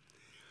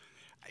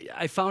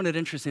 I found it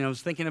interesting. I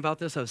was thinking about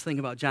this. I was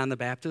thinking about John the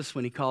Baptist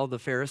when he called the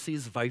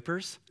Pharisees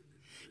vipers.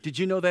 Did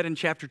you know that in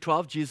chapter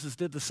 12, Jesus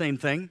did the same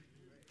thing?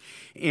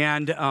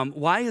 And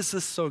why is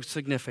this so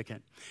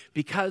significant?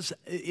 Because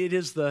it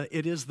is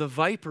the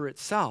viper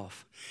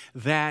itself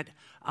that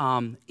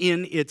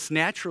in its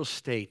natural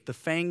state, the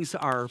fangs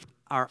are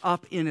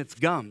up in its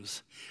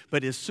gums.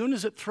 But as soon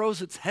as it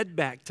throws its head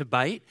back to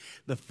bite,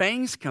 the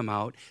fangs come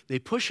out, they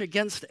push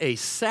against a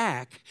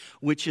sac,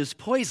 which is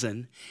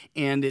poison,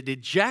 and it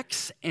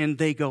ejects and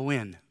they go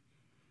in.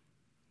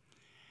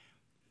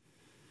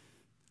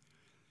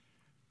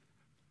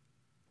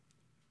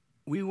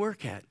 We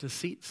work at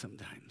deceit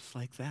sometimes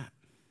like that.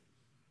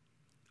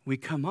 We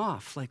come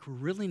off like we're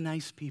really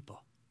nice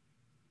people.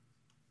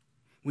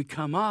 We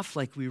come off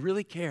like we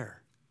really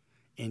care,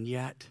 and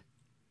yet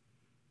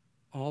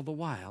all the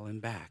while in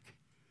back,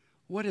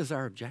 what is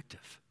our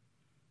objective?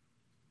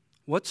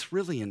 What's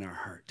really in our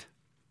heart?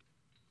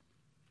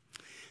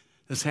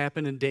 This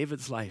happened in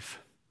David's life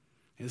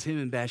as him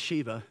and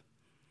Bathsheba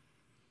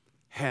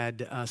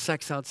had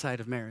sex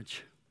outside of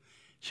marriage.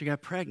 She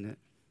got pregnant,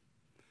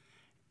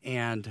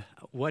 and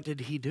what did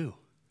he do?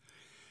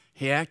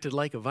 He acted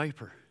like a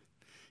viper.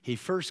 He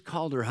first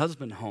called her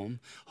husband home,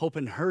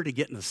 hoping her to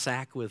get in the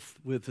sack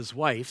with his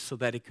wife so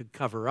that he could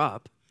cover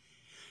up.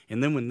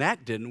 And then when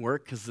that didn't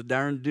work, because the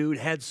darn dude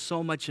had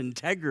so much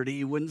integrity,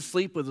 he wouldn't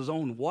sleep with his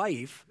own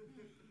wife,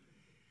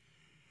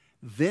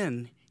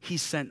 then he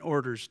sent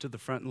orders to the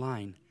front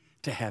line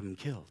to have him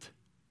killed.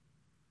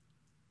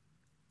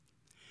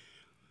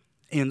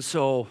 And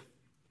so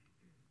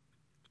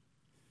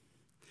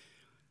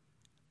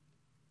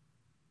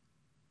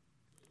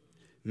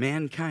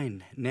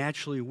mankind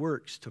naturally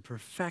works to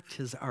perfect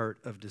his art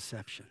of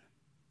deception.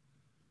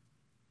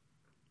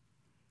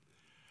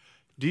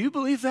 Do you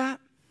believe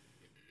that?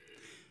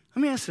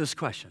 Let me ask this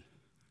question.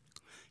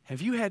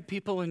 Have you had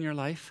people in your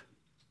life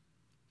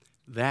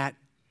that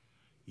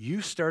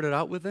you started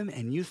out with them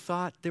and you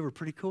thought they were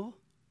pretty cool?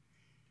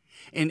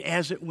 And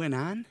as it went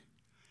on,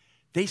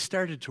 they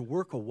started to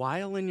work a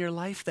while in your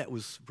life that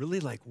was really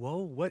like, whoa,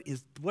 what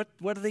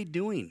are they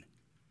doing?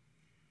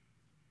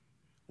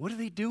 What are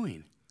they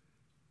doing?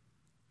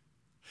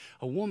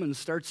 A woman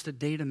starts to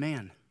date a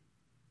man,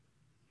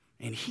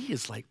 and he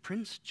is like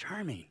Prince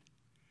Charming,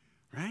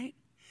 right?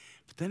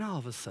 But then all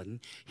of a sudden,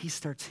 he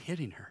starts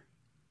hitting her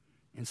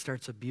and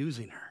starts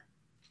abusing her.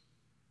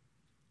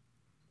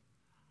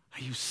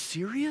 Are you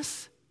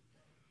serious?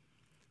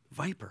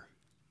 Viper.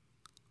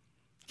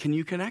 Can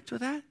you connect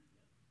with that?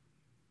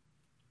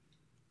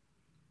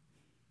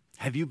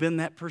 Have you been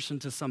that person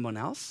to someone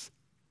else?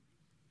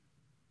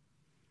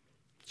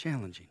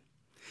 Challenging.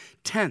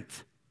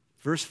 10th,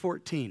 verse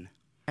 14.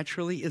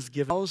 Naturally is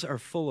given. Mouths are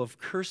full of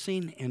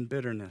cursing and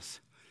bitterness.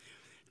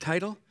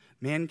 Title,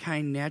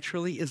 mankind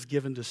naturally is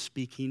given to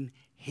speaking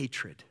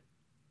hatred.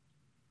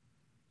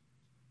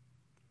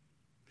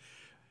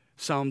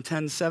 Psalm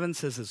 10:7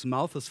 says his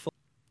mouth is full.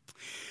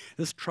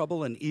 This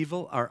trouble and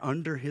evil are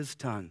under his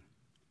tongue.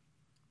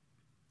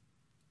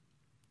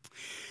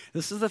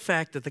 This is the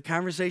fact that the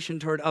conversation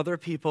toward other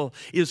people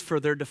is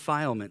for their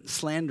defilement,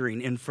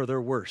 slandering, and for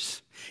their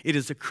worse. It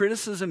is a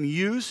criticism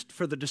used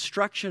for the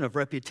destruction of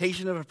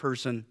reputation of a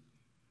person,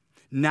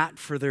 not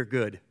for their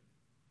good.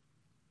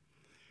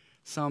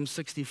 Psalm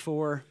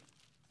 64.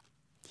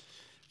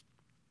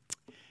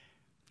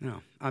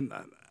 No,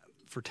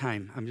 for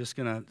time. I'm just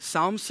going to,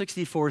 Psalm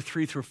 64,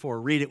 3 through 4.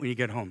 Read it when you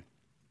get home.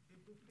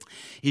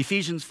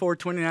 Ephesians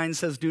 4:29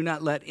 says, do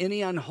not let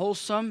any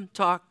unwholesome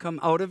talk come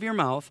out of your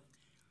mouth,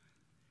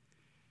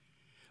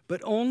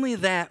 but only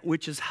that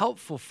which is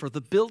helpful for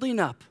the building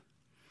up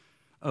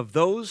of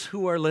those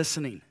who are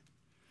listening,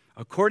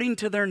 according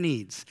to their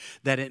needs,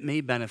 that it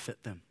may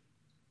benefit them.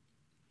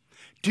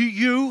 Do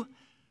you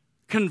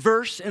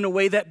converse in a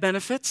way that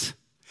benefits?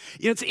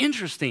 It's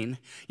interesting.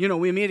 You know,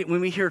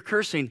 when we hear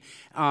cursing,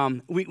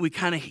 we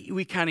kind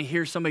of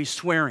hear somebody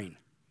swearing,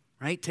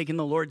 right? Taking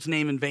the Lord's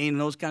name in vain and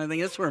those kind of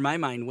things. That's where my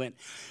mind went.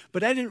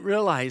 But I didn't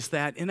realize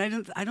that, and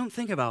I don't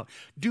think about,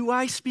 do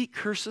I speak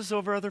curses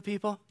over other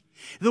people?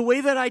 The way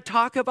that I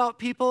talk about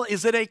people,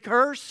 is it a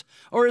curse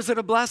or is it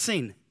a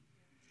blessing?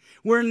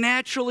 We're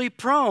naturally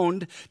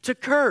prone to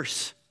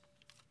curse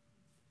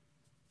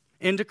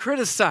and to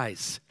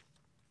criticize.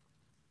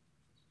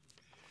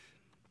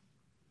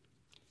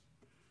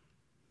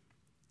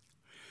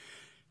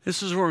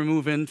 This is where we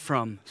move in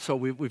from. So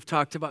we've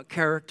talked about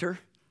character.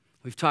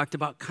 We've talked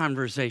about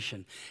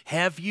conversation.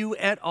 Have you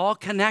at all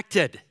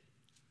connected?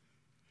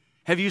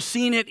 Have you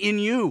seen it in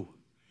you?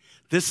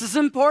 This is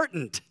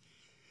important.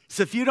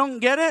 So if you don't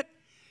get it,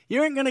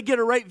 you aren't going to get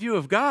a right view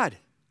of God.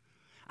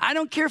 I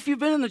don't care if you've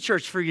been in the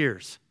church for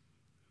years.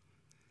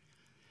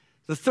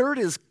 The third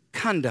is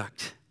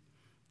conduct.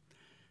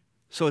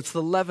 So it's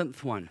the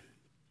 11th one.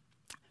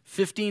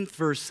 15th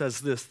verse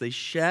says this,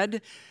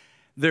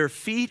 their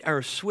feet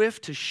are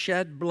swift to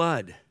shed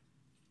blood.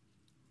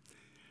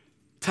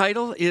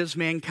 Title is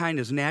mankind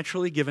is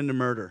naturally given to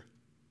murder.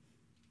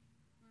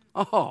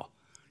 Oh,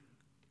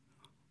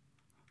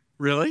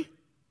 really?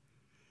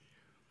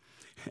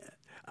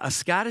 A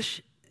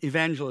Scottish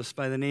evangelist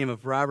by the name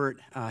of Robert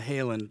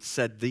Halen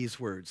said these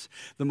words,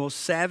 the most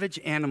savage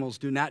animals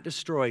do not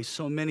destroy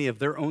so many of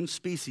their own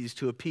species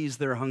to appease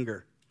their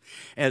hunger,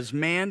 as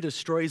man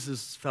destroys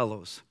his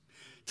fellows,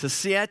 to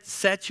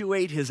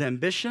satiate his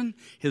ambition,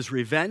 his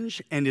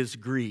revenge, and his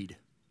greed.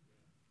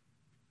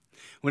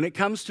 When it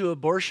comes to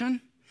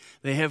abortion,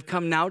 they have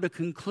come now to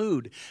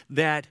conclude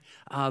that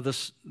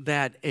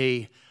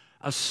a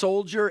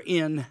soldier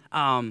in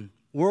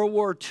World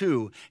War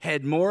II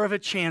had more of a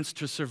chance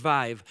to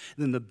survive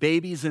than the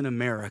babies in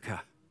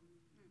America.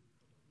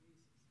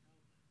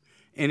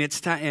 And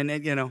it's time,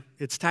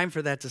 it's time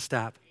for that to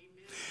stop.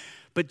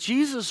 But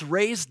Jesus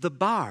raised the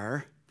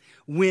bar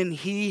when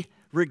he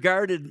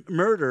regarded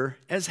murder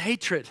as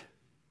hatred.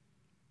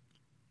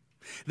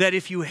 That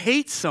if you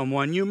hate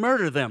someone, you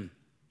murder them.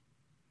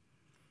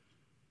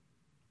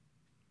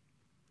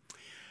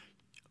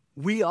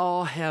 We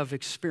all have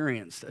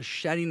experienced a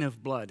shedding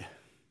of blood,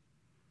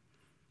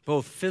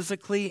 both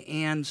physically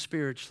and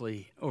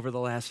spiritually, over the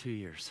last few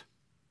years.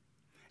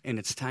 And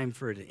it's time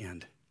for it to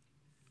end.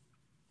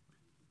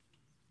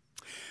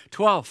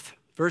 12th,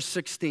 verse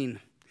 16.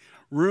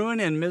 Ruin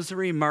and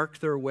misery mark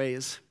their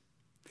ways.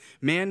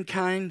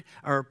 Mankind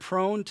are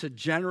prone to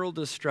general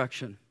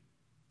destruction.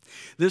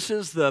 This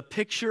is the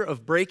picture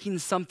of breaking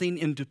something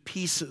into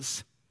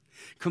pieces,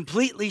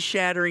 completely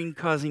shattering,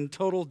 causing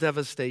total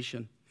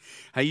devastation.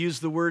 I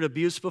used the word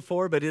abuse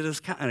before, but it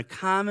is a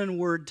common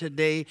word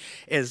today,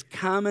 as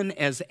common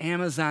as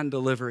Amazon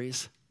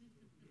deliveries.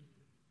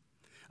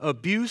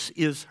 Abuse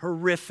is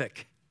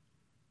horrific.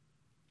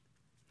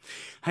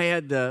 I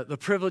had the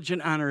privilege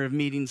and honor of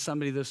meeting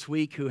somebody this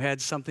week who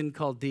had something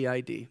called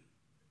DID.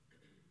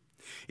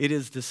 It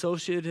is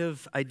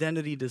dissociative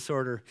identity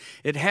disorder.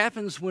 It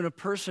happens when a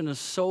person is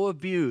so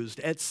abused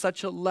at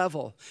such a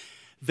level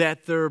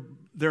that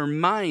their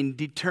mind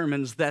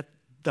determines that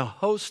the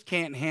host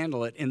can't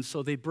handle it, and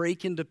so they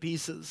break into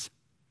pieces.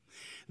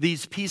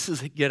 These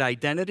pieces get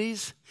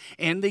identities,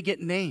 and they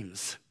get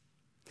names.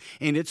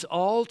 And it's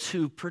all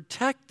to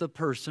protect the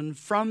person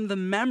from the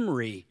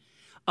memory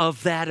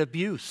of that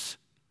abuse.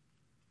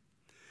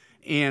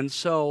 And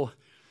so,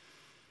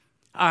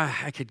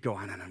 I could go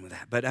on and on with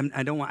that, but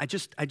I don't want.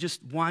 I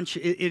just want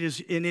you. It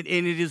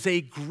is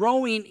a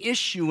growing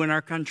issue in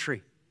our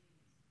country.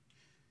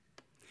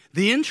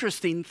 The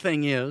interesting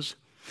thing is,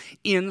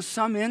 in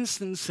some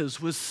instances,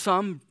 with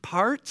some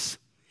parts,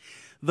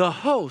 the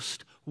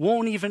host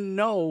won't even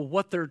know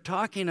what they're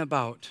talking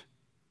about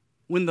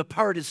when the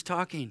part is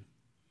talking.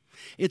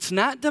 It's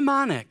not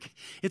demonic.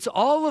 It's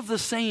all of the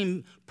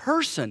same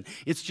person.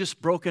 It's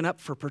just broken up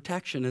for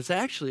protection. It's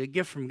actually a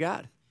gift from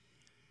God.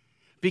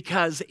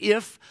 Because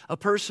if a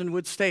person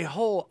would stay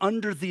whole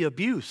under the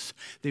abuse,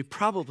 they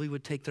probably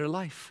would take their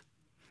life.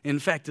 In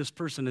fact, this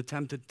person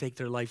attempted to take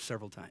their life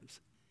several times.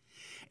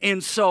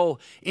 And so,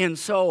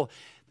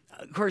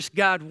 of course,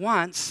 God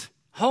wants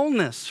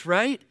wholeness,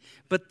 right?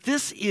 But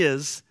this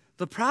is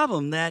the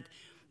problem that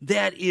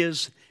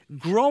is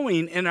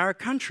growing in our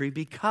country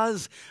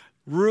because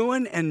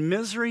ruin and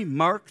misery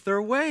mark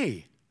their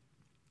way.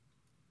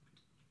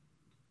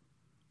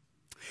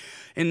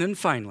 And then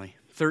finally,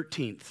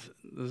 13th,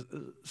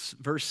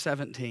 verse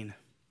 17,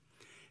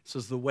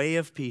 says, the way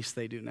of peace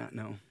they do not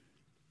know.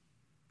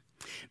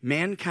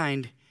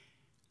 Mankind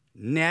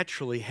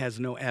naturally has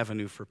no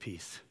avenue for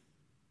peace.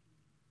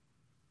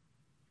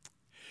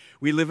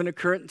 We live in a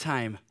current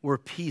time where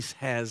peace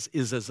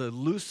is as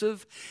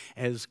elusive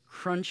as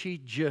crunchy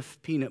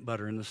Jif peanut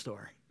butter in the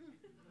store.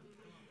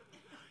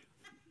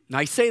 Now,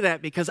 I say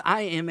that because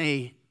I am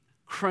a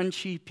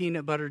crunchy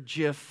peanut butter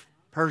Jif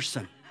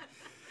person.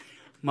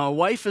 My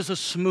wife is a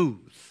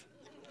smooth.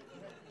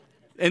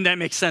 And that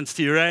makes sense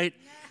to you, right?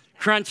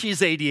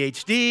 Crunchy's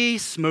ADHD,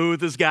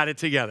 smooth has got it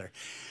together.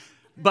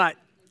 But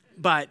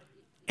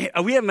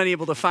we haven't been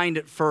able to find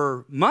it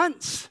for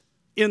months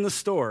in the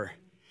store.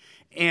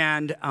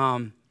 And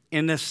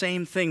the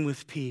same thing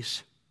with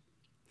peace.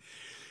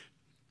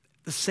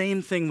 The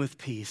same thing with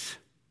peace.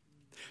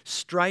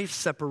 Strife,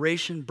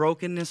 separation,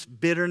 brokenness,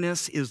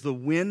 bitterness is the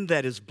wind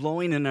that is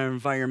blowing in our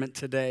environment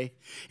today.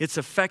 It's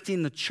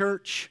affecting the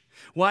church.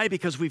 Why?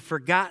 Because we've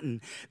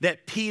forgotten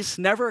that peace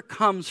never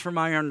comes from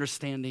our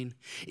understanding.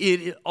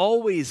 It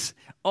always,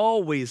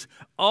 always,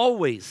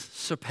 always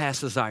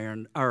surpasses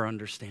our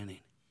understanding.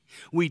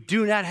 We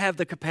do not have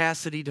the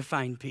capacity to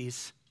find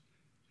peace.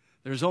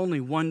 There's only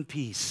one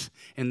peace,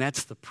 and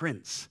that's the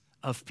Prince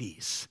of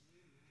Peace.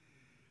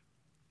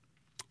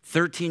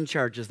 13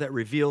 charges that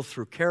reveal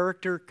through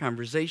character,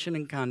 conversation,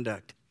 and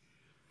conduct.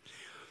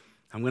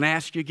 I'm going to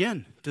ask you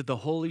again, did the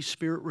Holy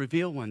Spirit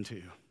reveal one to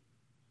you?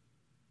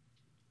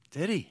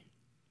 Did he?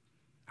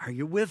 Are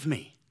you with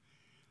me?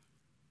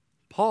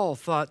 Paul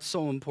thought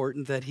so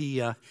important that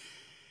he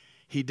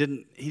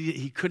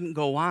couldn't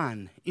go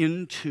on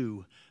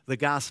into the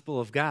gospel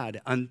of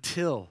God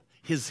until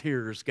his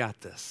hearers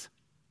got this.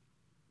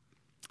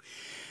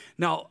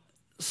 Now,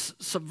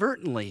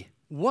 subvertently,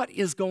 what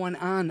is going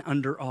on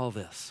under all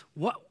this?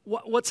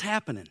 What's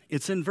happening?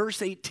 It's in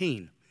verse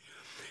 18.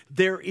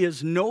 There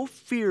is no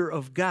fear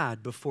of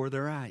God before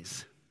their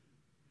eyes.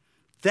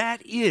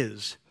 That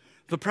is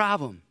the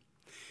problem.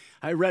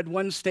 I read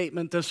one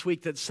statement this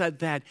week that said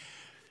that,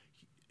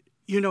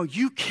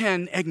 you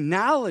can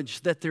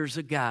acknowledge that there's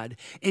a God,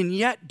 and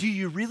yet do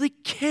you really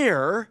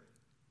care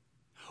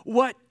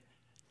what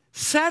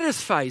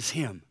satisfies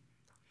him?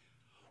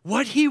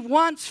 What he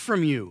wants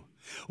from you?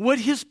 What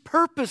his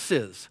purpose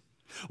is?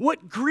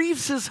 What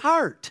grieves his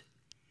heart?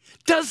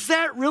 Does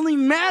that really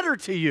matter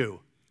to you?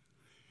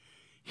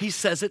 He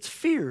says it's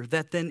fear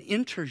that then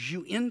enters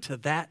you into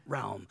that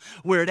realm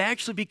where it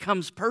actually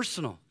becomes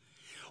personal.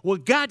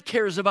 What God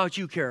cares about,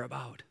 you care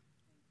about.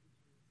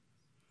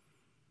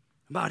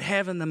 About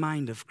having the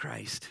mind of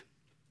Christ.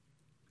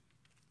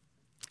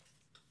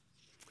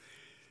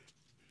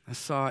 I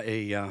saw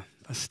a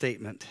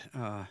statement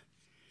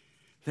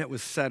that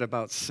was said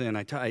about sin.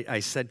 I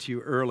said to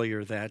you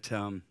earlier that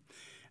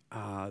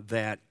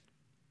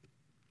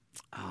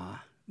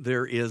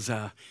there is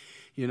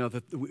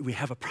that we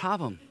have a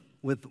problem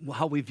with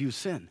how we view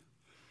sin.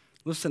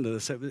 Listen to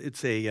this.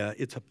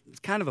 It's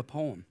kind of a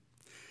poem.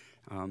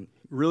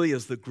 Really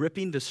is the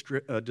gripping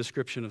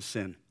description of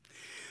sin.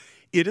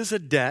 It is a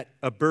debt,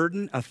 a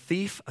burden, a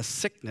thief, a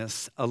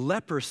sickness, a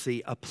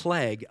leprosy, a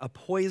plague, a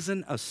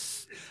poison, a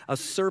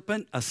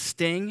serpent, a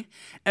sting.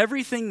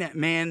 Everything that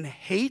man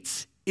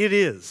hates, it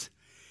is.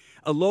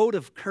 A load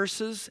of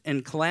curses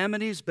and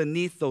calamities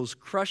beneath those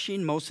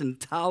crushing, most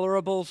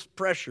intolerable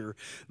pressure.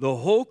 The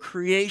whole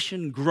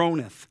creation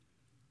groaneth.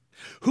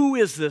 Who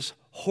is this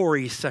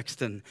hoary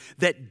sexton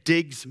that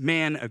digs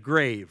man a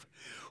grave?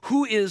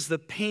 Who is the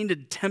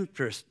painted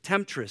temptress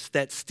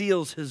that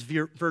steals his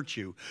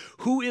virtue?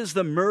 Who is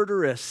the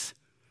murderess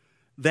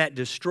that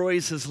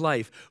destroys his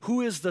life?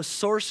 Who is the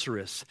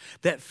sorceress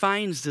that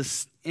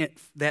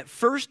that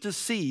first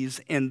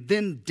deceives and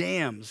then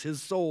damns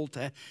his soul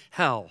to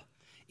hell?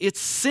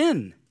 It's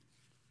sin.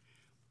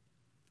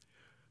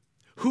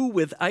 Who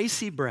with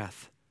icy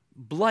breath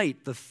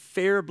blight the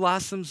fair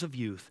blossoms of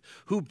youth,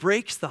 who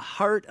breaks the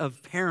heart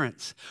of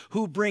parents,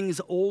 who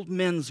brings old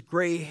men's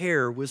gray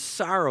hair with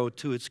sorrow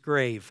to its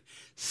grave.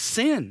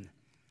 Sin.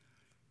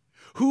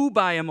 Who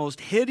by a most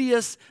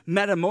hideous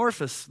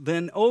metamorphosis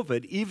than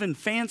Ovid even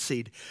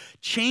fancied,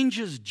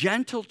 changes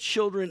gentle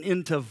children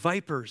into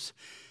vipers,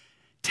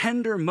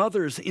 tender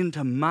mothers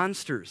into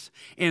monsters,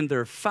 and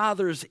their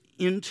fathers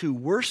into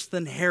worse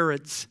than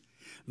Herods,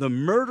 the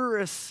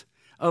murderers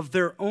of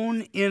their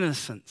own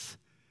innocence.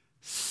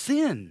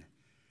 Sin.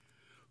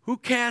 Who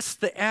casts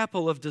the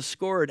apple of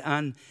discord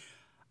on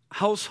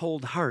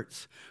household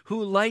hearts?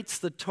 Who lights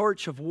the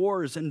torch of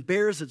wars and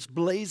bears its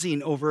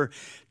blazing over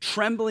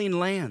trembling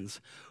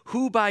lands?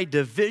 Who by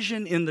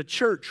division in the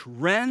church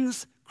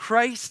rends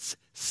Christ's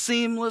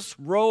seamless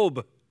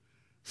robe?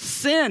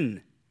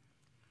 Sin.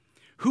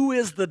 Who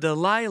is the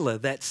Delilah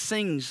that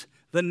sings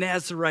the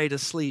Nazarite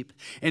asleep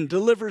and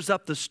delivers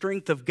up the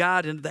strength of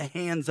God into the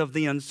hands of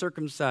the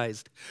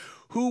uncircumcised?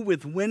 Who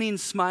with winning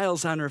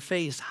smiles on her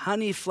face,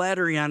 honey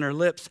flattery on her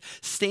lips,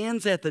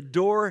 stands at the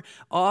door,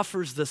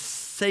 offers the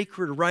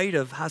sacred rite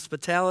of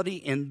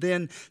hospitality, and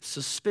then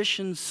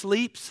suspicion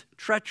sleeps,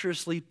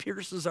 treacherously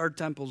pierces our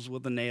temples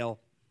with a nail?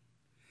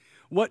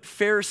 What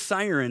fair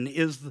siren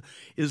is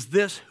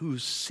this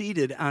who's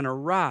seated on a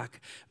rock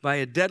by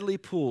a deadly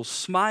pool,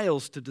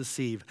 smiles to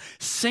deceive,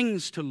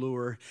 sings to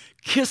lure,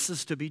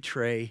 kisses to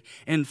betray,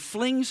 and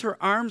flings her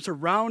arms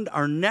around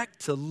our neck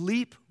to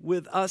leap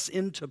with us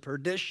into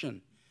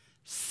perdition?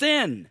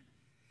 Sin,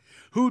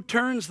 who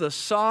turns the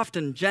soft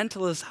and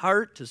gentlest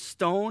heart to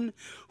stone,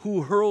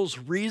 who hurls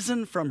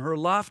reason from her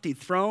lofty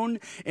throne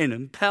and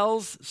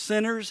impels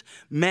sinners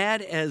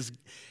mad as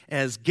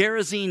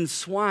Gerasene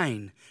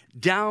swine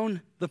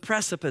down the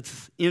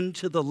precipice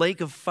into the lake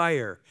of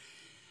fire.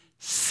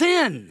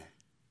 Sin.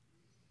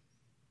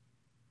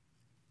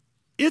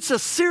 It's a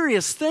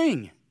serious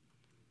thing.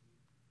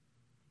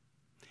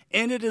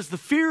 And it is the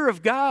fear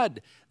of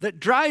God that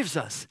drives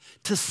us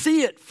to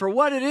see it for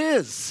what it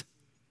is.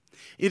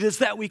 It is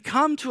that we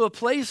come to a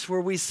place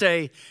where we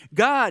say,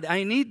 God,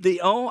 I need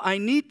thee. Oh, I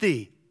need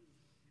thee.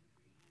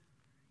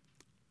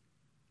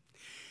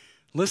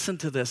 Listen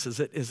to this as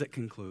it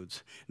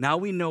concludes. Now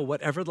we know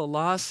whatever the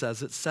law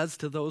says, it says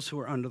to those who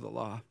are under the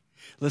law.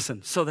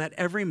 Listen, so that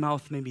every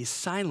mouth may be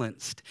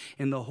silenced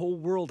and the whole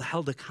world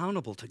held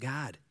accountable to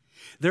God.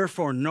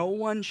 Therefore, no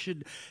one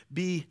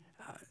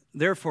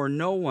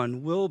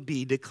will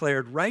be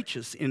declared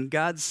righteous in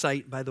God's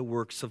sight by the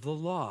works of the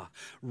law.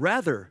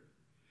 Rather,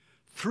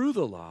 through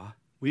the law,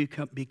 we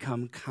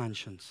become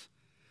conscious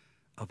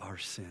of our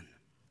sin.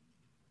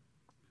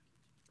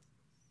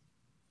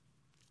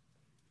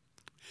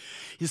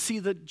 You see,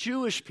 the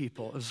Jewish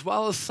people, as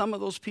well as some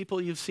of those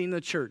people you've seen in the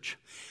church,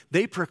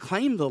 they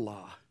proclaim the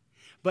law,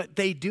 but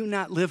they do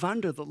not live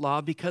under the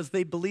law because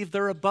they believe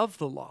they're above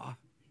the law.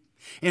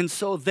 And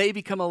so they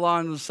become a law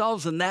in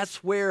themselves, and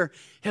that's where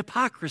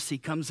hypocrisy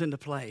comes into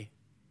play.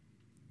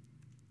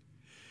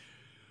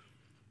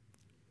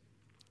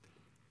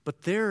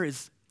 But there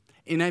is,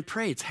 and I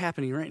pray it's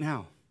happening right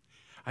now,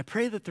 I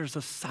pray that there's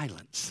a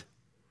silence.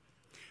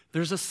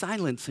 There's a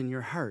silence in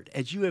your heart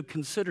as you have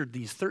considered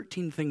these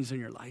 13 things in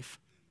your life.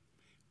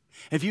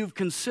 If you've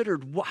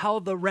considered how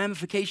the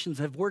ramifications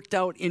have worked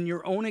out in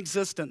your own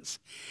existence,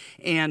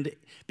 and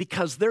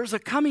because there's a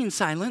coming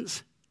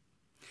silence,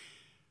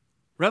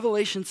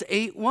 Revelations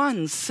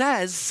 8:1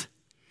 says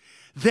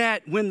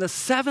that when the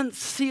seventh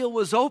seal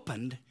was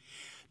opened,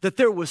 that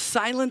there was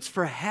silence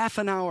for half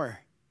an hour.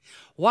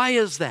 Why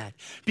is that?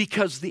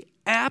 Because the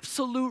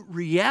absolute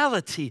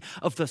reality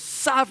of the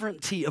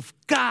sovereignty of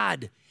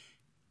God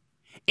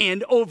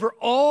and over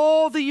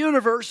all the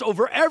universe,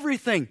 over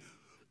everything,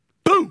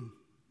 boom!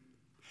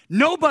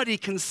 Nobody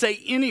can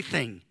say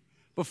anything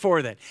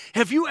before that.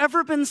 Have you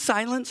ever been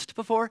silenced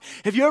before?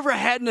 Have you ever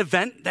had an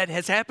event that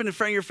has happened in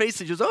front of your face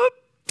and just,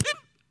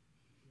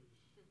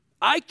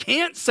 I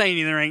can't say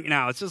anything right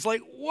now. It's just like,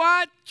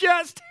 what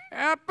just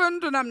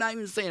happened? And I'm not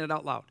even saying it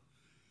out loud.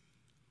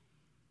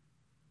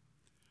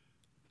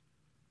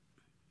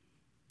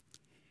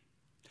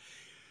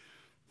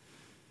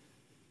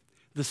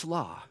 This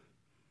law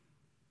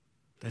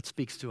that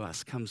speaks to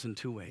us comes in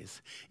two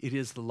ways. It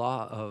is the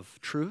law of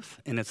truth,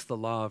 and it's the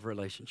law of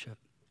relationship.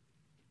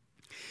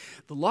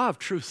 The law of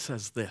truth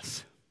says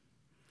this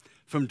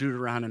from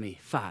Deuteronomy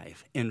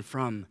 5 and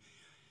from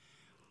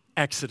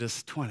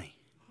Exodus 20.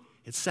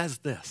 It says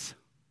this: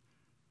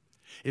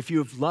 if you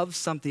have loved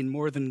something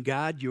more than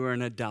God, you are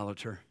an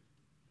idolater.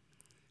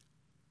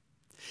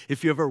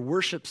 If you ever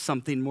worship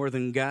something more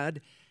than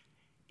God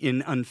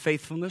in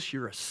unfaithfulness,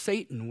 you're a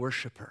Satan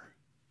worshiper.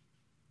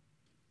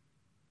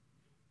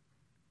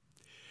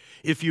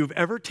 If you've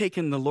ever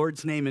taken the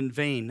Lord's name in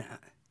vain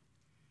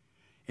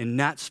and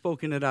not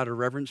spoken it out of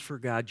reverence for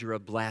God, you're a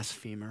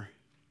blasphemer.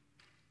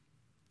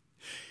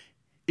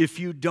 If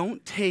you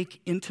don't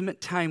take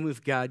intimate time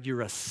with God,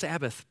 you're a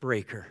Sabbath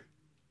breaker.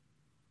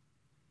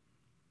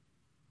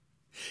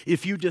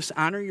 If you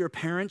dishonor your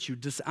parents, you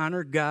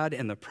dishonor God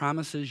and the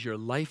promises, your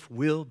life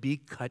will be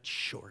cut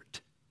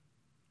short.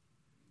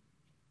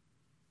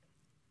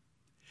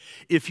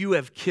 If you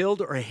have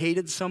killed or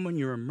hated someone,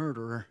 you're a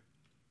murderer.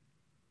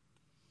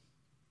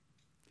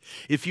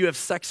 If you have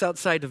sex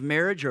outside of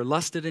marriage or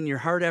lusted in your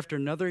heart after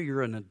another,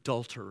 you're an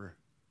adulterer.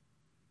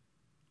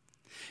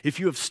 If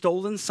you have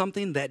stolen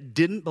something that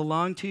didn't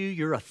belong to you,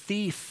 you're a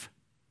thief.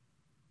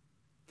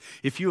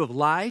 If you have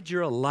lied,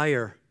 you're a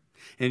liar.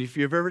 And if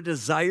you've ever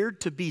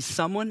desired to be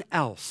someone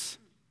else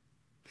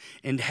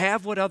and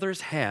have what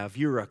others have,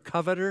 you're a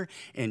coveter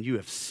and you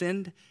have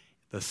sinned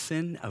the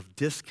sin of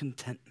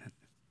discontentment.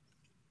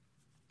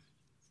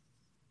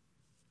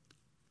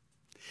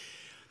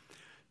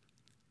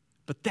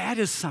 But that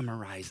is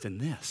summarized in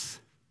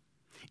this.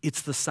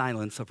 It's the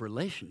silence of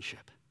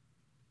relationship.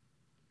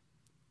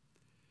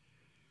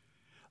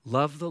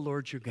 Love the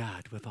Lord your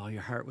God with all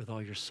your heart, with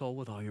all your soul,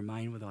 with all your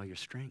mind, with all your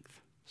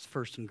strength. It's the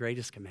first and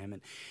greatest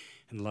commandment.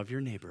 And love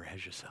your neighbor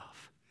as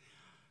yourself.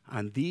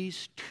 On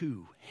these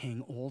two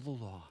hang all the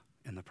law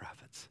and the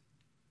prophets.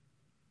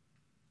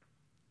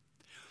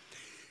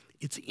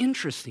 It's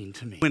interesting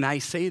to me when I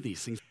say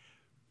these things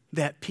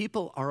that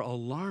people are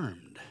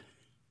alarmed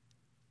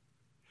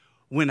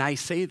when I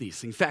say these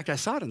things. In fact, I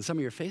saw it in some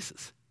of your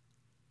faces.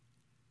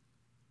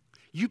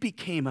 You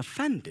became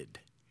offended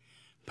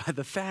by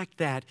the fact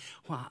that,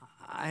 well,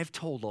 I've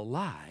told a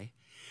lie,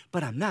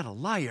 but I'm not a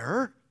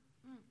liar.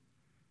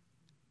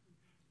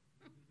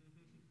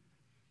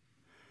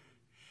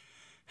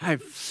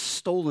 I've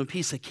stolen a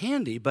piece of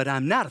candy, but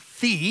I'm not a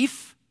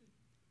thief.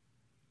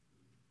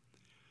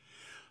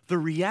 The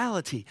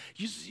reality,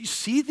 you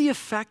see the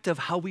effect of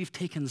how we've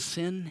taken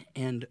sin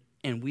and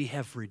we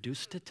have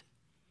reduced it?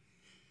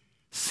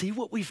 See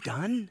what we've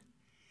done?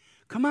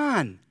 Come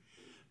on,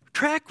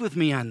 track with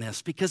me on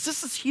this because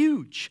this is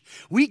huge.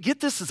 We get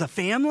this as a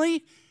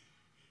family.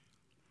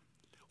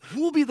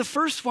 We'll be the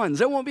first ones.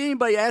 There won't be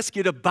anybody ask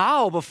you to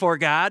bow before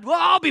God. Well,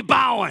 I'll be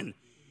bowing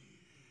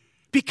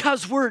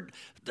because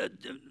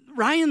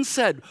Ryan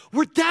said,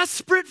 we're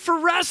desperate for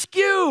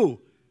rescue.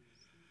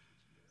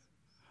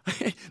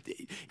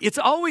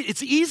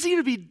 It's easy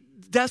to be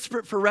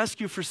desperate for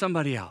rescue for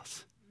somebody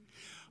else.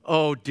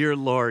 Oh, dear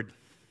Lord,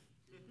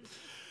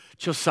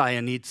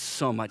 Josiah needs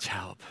so much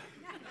help.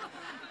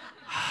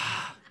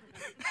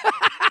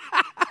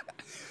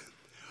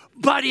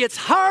 But it's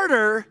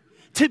harder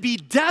to be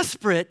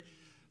desperate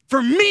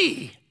for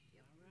me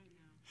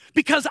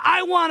because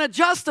I want to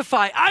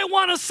justify. I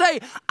want to say,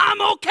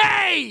 I'm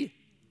okay.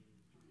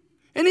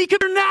 And he could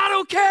be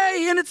not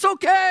okay, and it's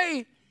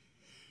okay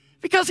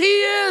because he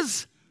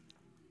is.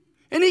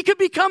 And he could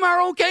become our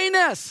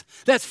okayness.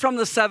 That's from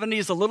the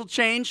 70s, a little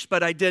changed,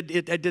 but I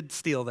did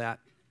steal that.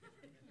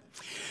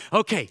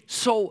 Okay,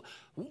 so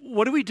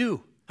what do we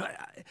do?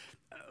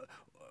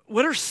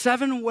 What are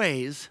 7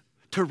 ways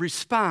to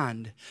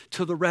respond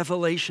to the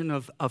revelation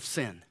of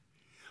sin?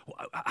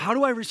 How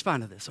do I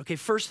respond to this? Okay,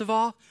 first of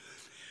all,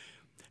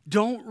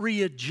 don't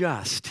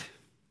readjust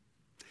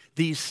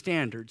these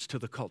standards to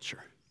the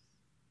culture.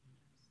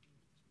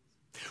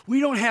 We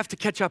don't have to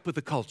catch up with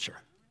the culture.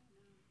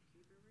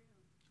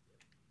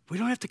 We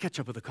don't have to catch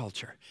up with the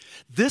culture.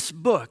 This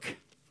book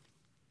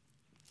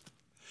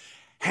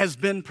has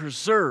been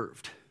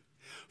preserved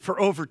for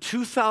over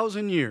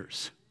 2,000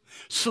 years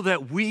so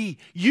that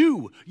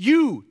you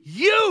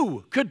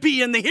could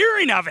be in the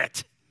hearing of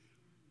it.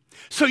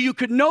 So you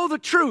could know the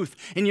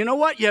truth. And you know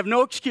what? You have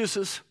no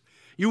excuses.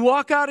 You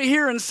walk out of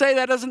here and say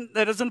that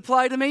doesn't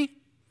apply to me.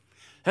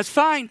 That's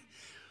fine.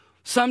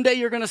 Someday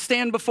you're going to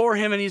stand before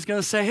him and he's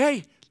going to say,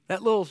 hey,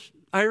 that little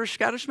Irish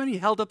Scottishman, he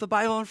held up the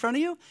Bible in front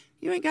of you.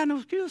 You ain't got no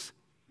excuse.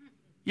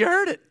 You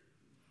heard it.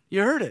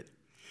 You heard it.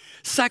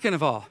 Second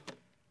of all,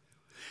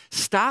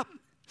 stop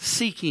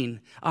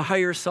seeking a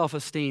higher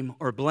self-esteem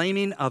or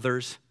blaming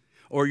others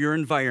or your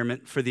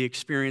environment for the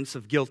experience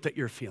of guilt that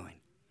you're feeling.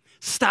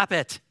 Stop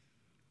it.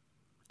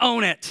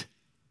 Own it.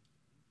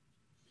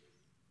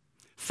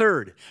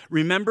 Third,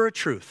 remember a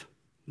truth.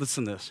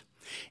 Listen to this.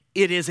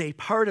 It is a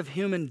part of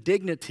human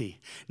dignity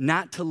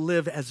not to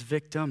live as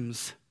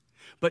victims,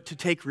 but to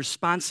take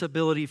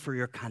responsibility for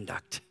your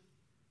conduct.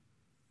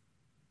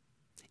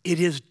 It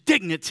is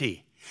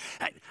dignity.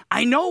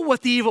 I know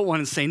what the evil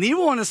one is saying. The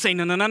evil one is saying,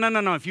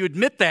 no. If you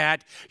admit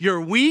that, you're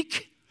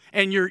weak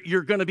and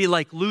you're going to be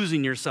like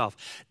losing yourself.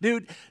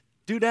 Dude,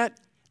 do that?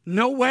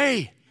 No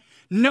way.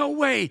 No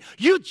way.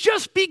 You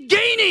just be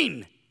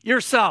gaining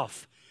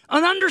yourself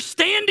an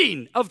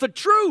understanding of the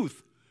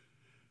truth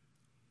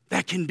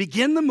that can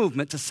begin the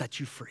movement to set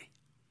you free.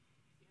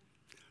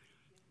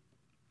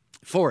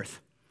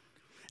 Fourth,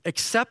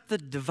 accept the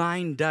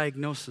divine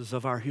diagnosis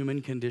of our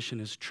human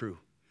condition as true.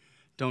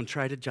 Don't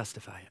try to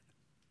justify it.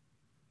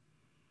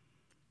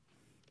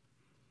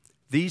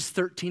 These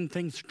 13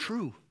 things are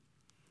true.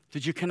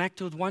 Did you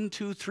connect with 1,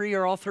 2, 3,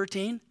 or all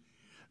 13?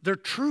 They're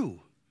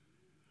true.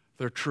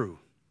 They're true.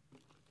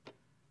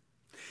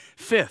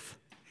 Fifth,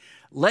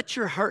 let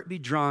your heart be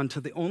drawn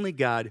to the only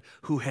God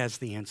who has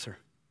the answer.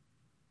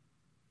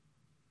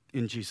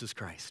 In Jesus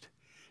Christ.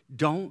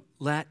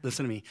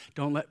 Listen to me,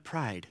 don't let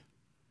pride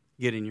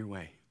get in your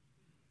way.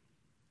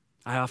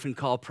 I often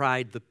call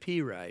pride the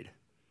P ride.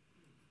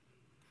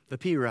 The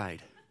P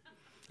ride.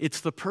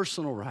 It's the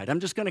personal ride. I'm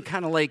just going to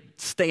kind of like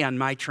stay on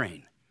my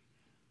train.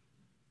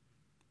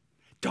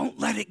 Don't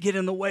let it get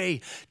in the way.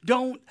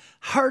 Don't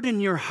harden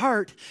your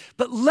heart,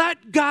 but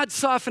let God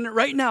soften it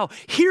right now.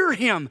 Hear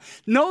him.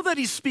 Know that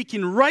he's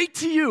speaking right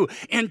to you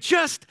and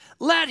just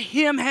let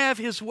him have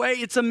his way.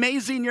 It's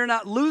amazing you're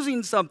not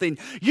losing something.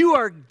 You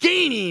are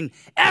gaining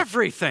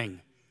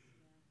everything.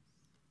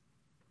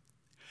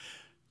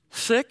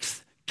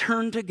 Sixth,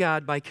 turn to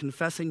God by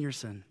confessing your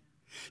sin.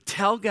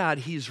 Tell God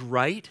he's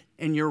right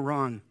and you're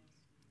wrong.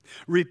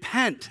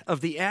 Repent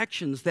of the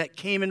actions that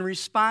came in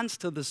response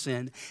to the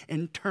sin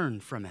and turn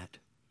from it.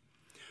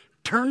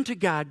 Turn to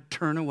God,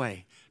 turn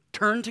away.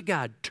 Turn to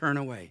God, turn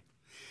away.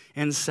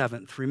 And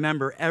seventh,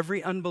 remember,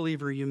 every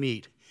unbeliever you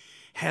meet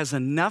has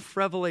enough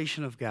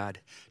revelation of God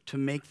to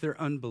make their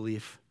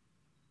unbelief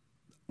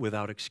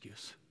without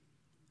excuse.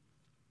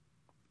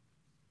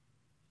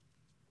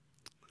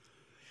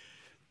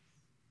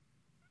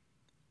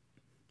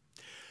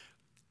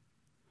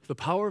 The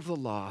power of the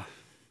law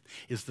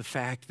is the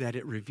fact that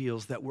it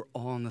reveals that we're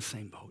all in the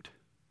same boat.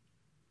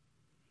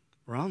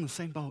 We're all in the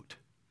same boat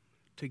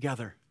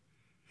together.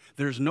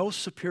 There's no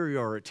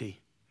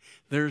superiority.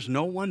 There's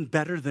no one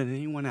better than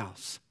anyone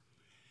else.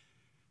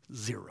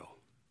 0.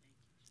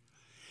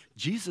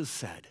 Jesus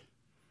said,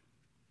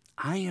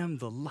 I am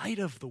the light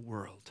of the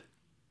world.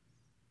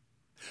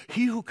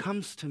 He who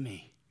comes to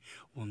me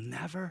will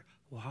never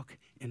walk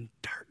in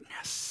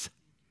darkness.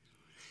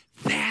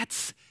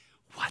 That's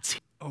what's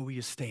here. Oh, will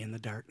you stay in the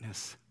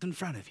darkness in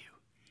front of you?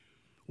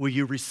 Will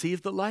you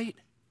receive the light?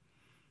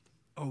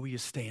 Or will you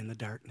stay in the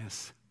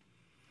darkness?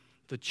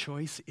 The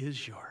choice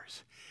is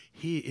yours.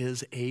 He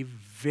is a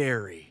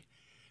very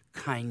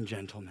kind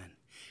gentleman.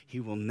 He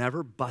will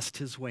never bust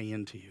his way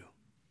into you.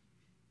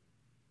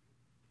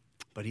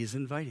 But he's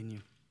inviting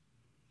you.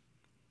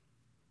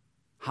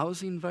 How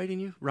is he inviting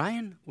you?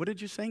 Ryan, what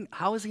did you sing?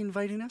 How is he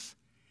inviting us?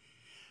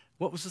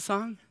 What was the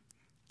song?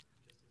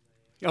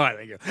 Oh,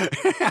 thank you.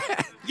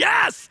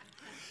 Yes!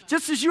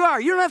 Just as you are.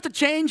 You don't have to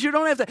change. You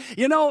don't have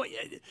to,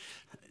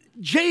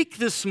 Jake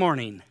this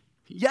morning.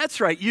 Yeah,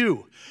 that's right,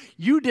 you.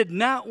 You did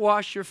not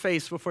wash your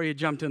face before you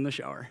jumped in the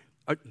shower.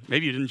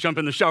 Maybe you didn't jump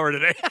in the shower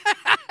today.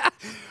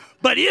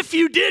 But if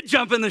you did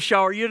jump in the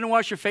shower, you didn't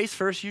wash your face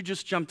first, you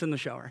just jumped in the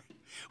shower.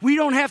 We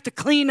don't have to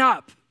clean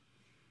up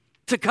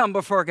to come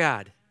before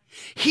God.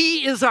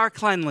 He is our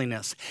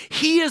cleanliness.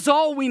 He is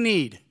all we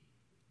need.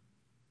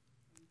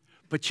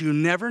 But you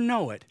never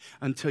know it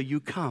until you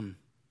come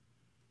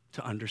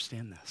to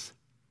understand this.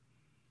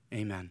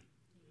 Amen.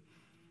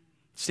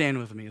 Stand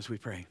with me as we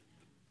pray.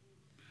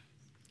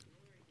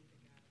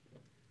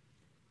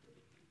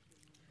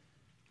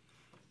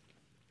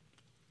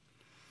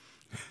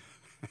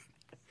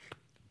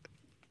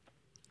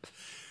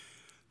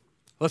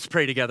 Let's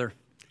pray together.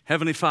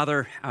 Heavenly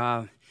Father,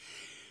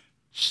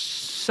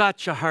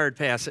 such a hard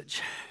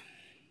passage.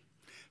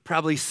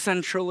 Probably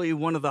centrally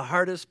one of the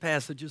hardest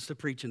passages to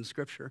preach in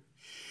Scripture.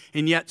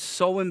 And yet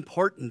so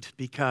important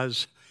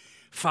because,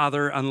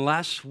 Father,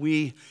 unless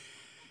we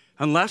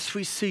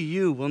see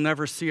you, we'll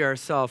never see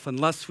ourselves.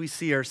 Unless we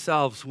see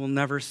ourselves, we'll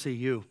never see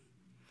you.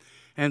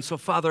 And so,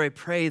 Father, I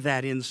pray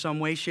that in some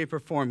way, shape, or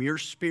form, your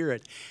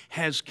Spirit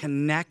has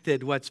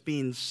connected what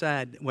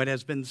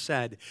has been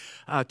said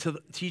to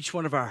each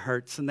one of our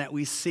hearts, and that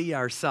we see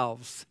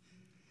ourselves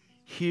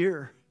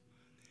here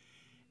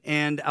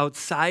and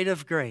outside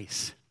of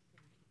grace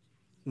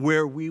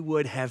where we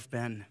would have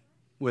been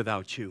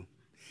without you.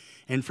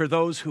 And for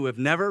those who have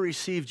never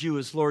received you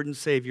as Lord and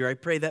Savior, I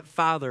pray that,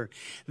 Father,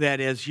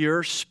 that as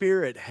your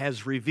Spirit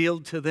has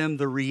revealed to them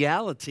the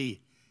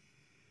reality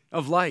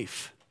of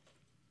life,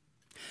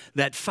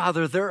 that,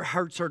 Father, their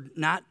hearts are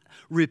not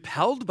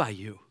repelled by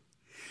you,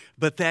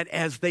 but that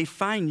as they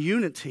find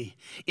unity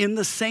in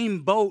the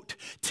same boat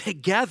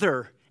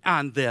together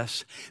on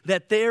this,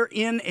 that they're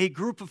in a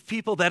group of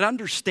people that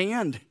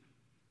understand,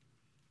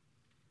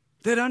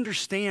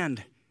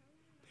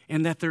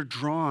 and that they're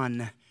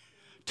drawn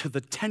to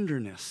the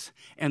tenderness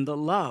and the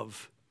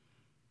love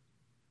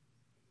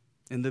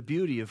and the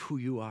beauty of who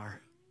you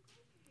are.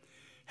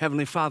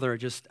 Heavenly Father,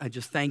 I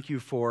just thank you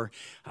for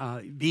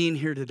being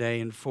here today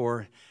and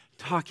for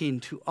talking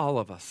to all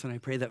of us. And I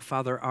pray that,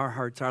 Father, our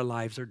hearts, our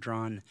lives are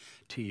drawn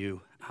to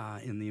you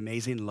in the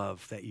amazing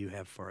love that you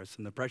have for us.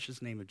 In the precious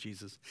name of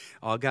Jesus,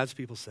 all God's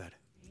people said,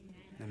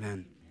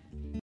 Amen.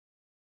 Amen.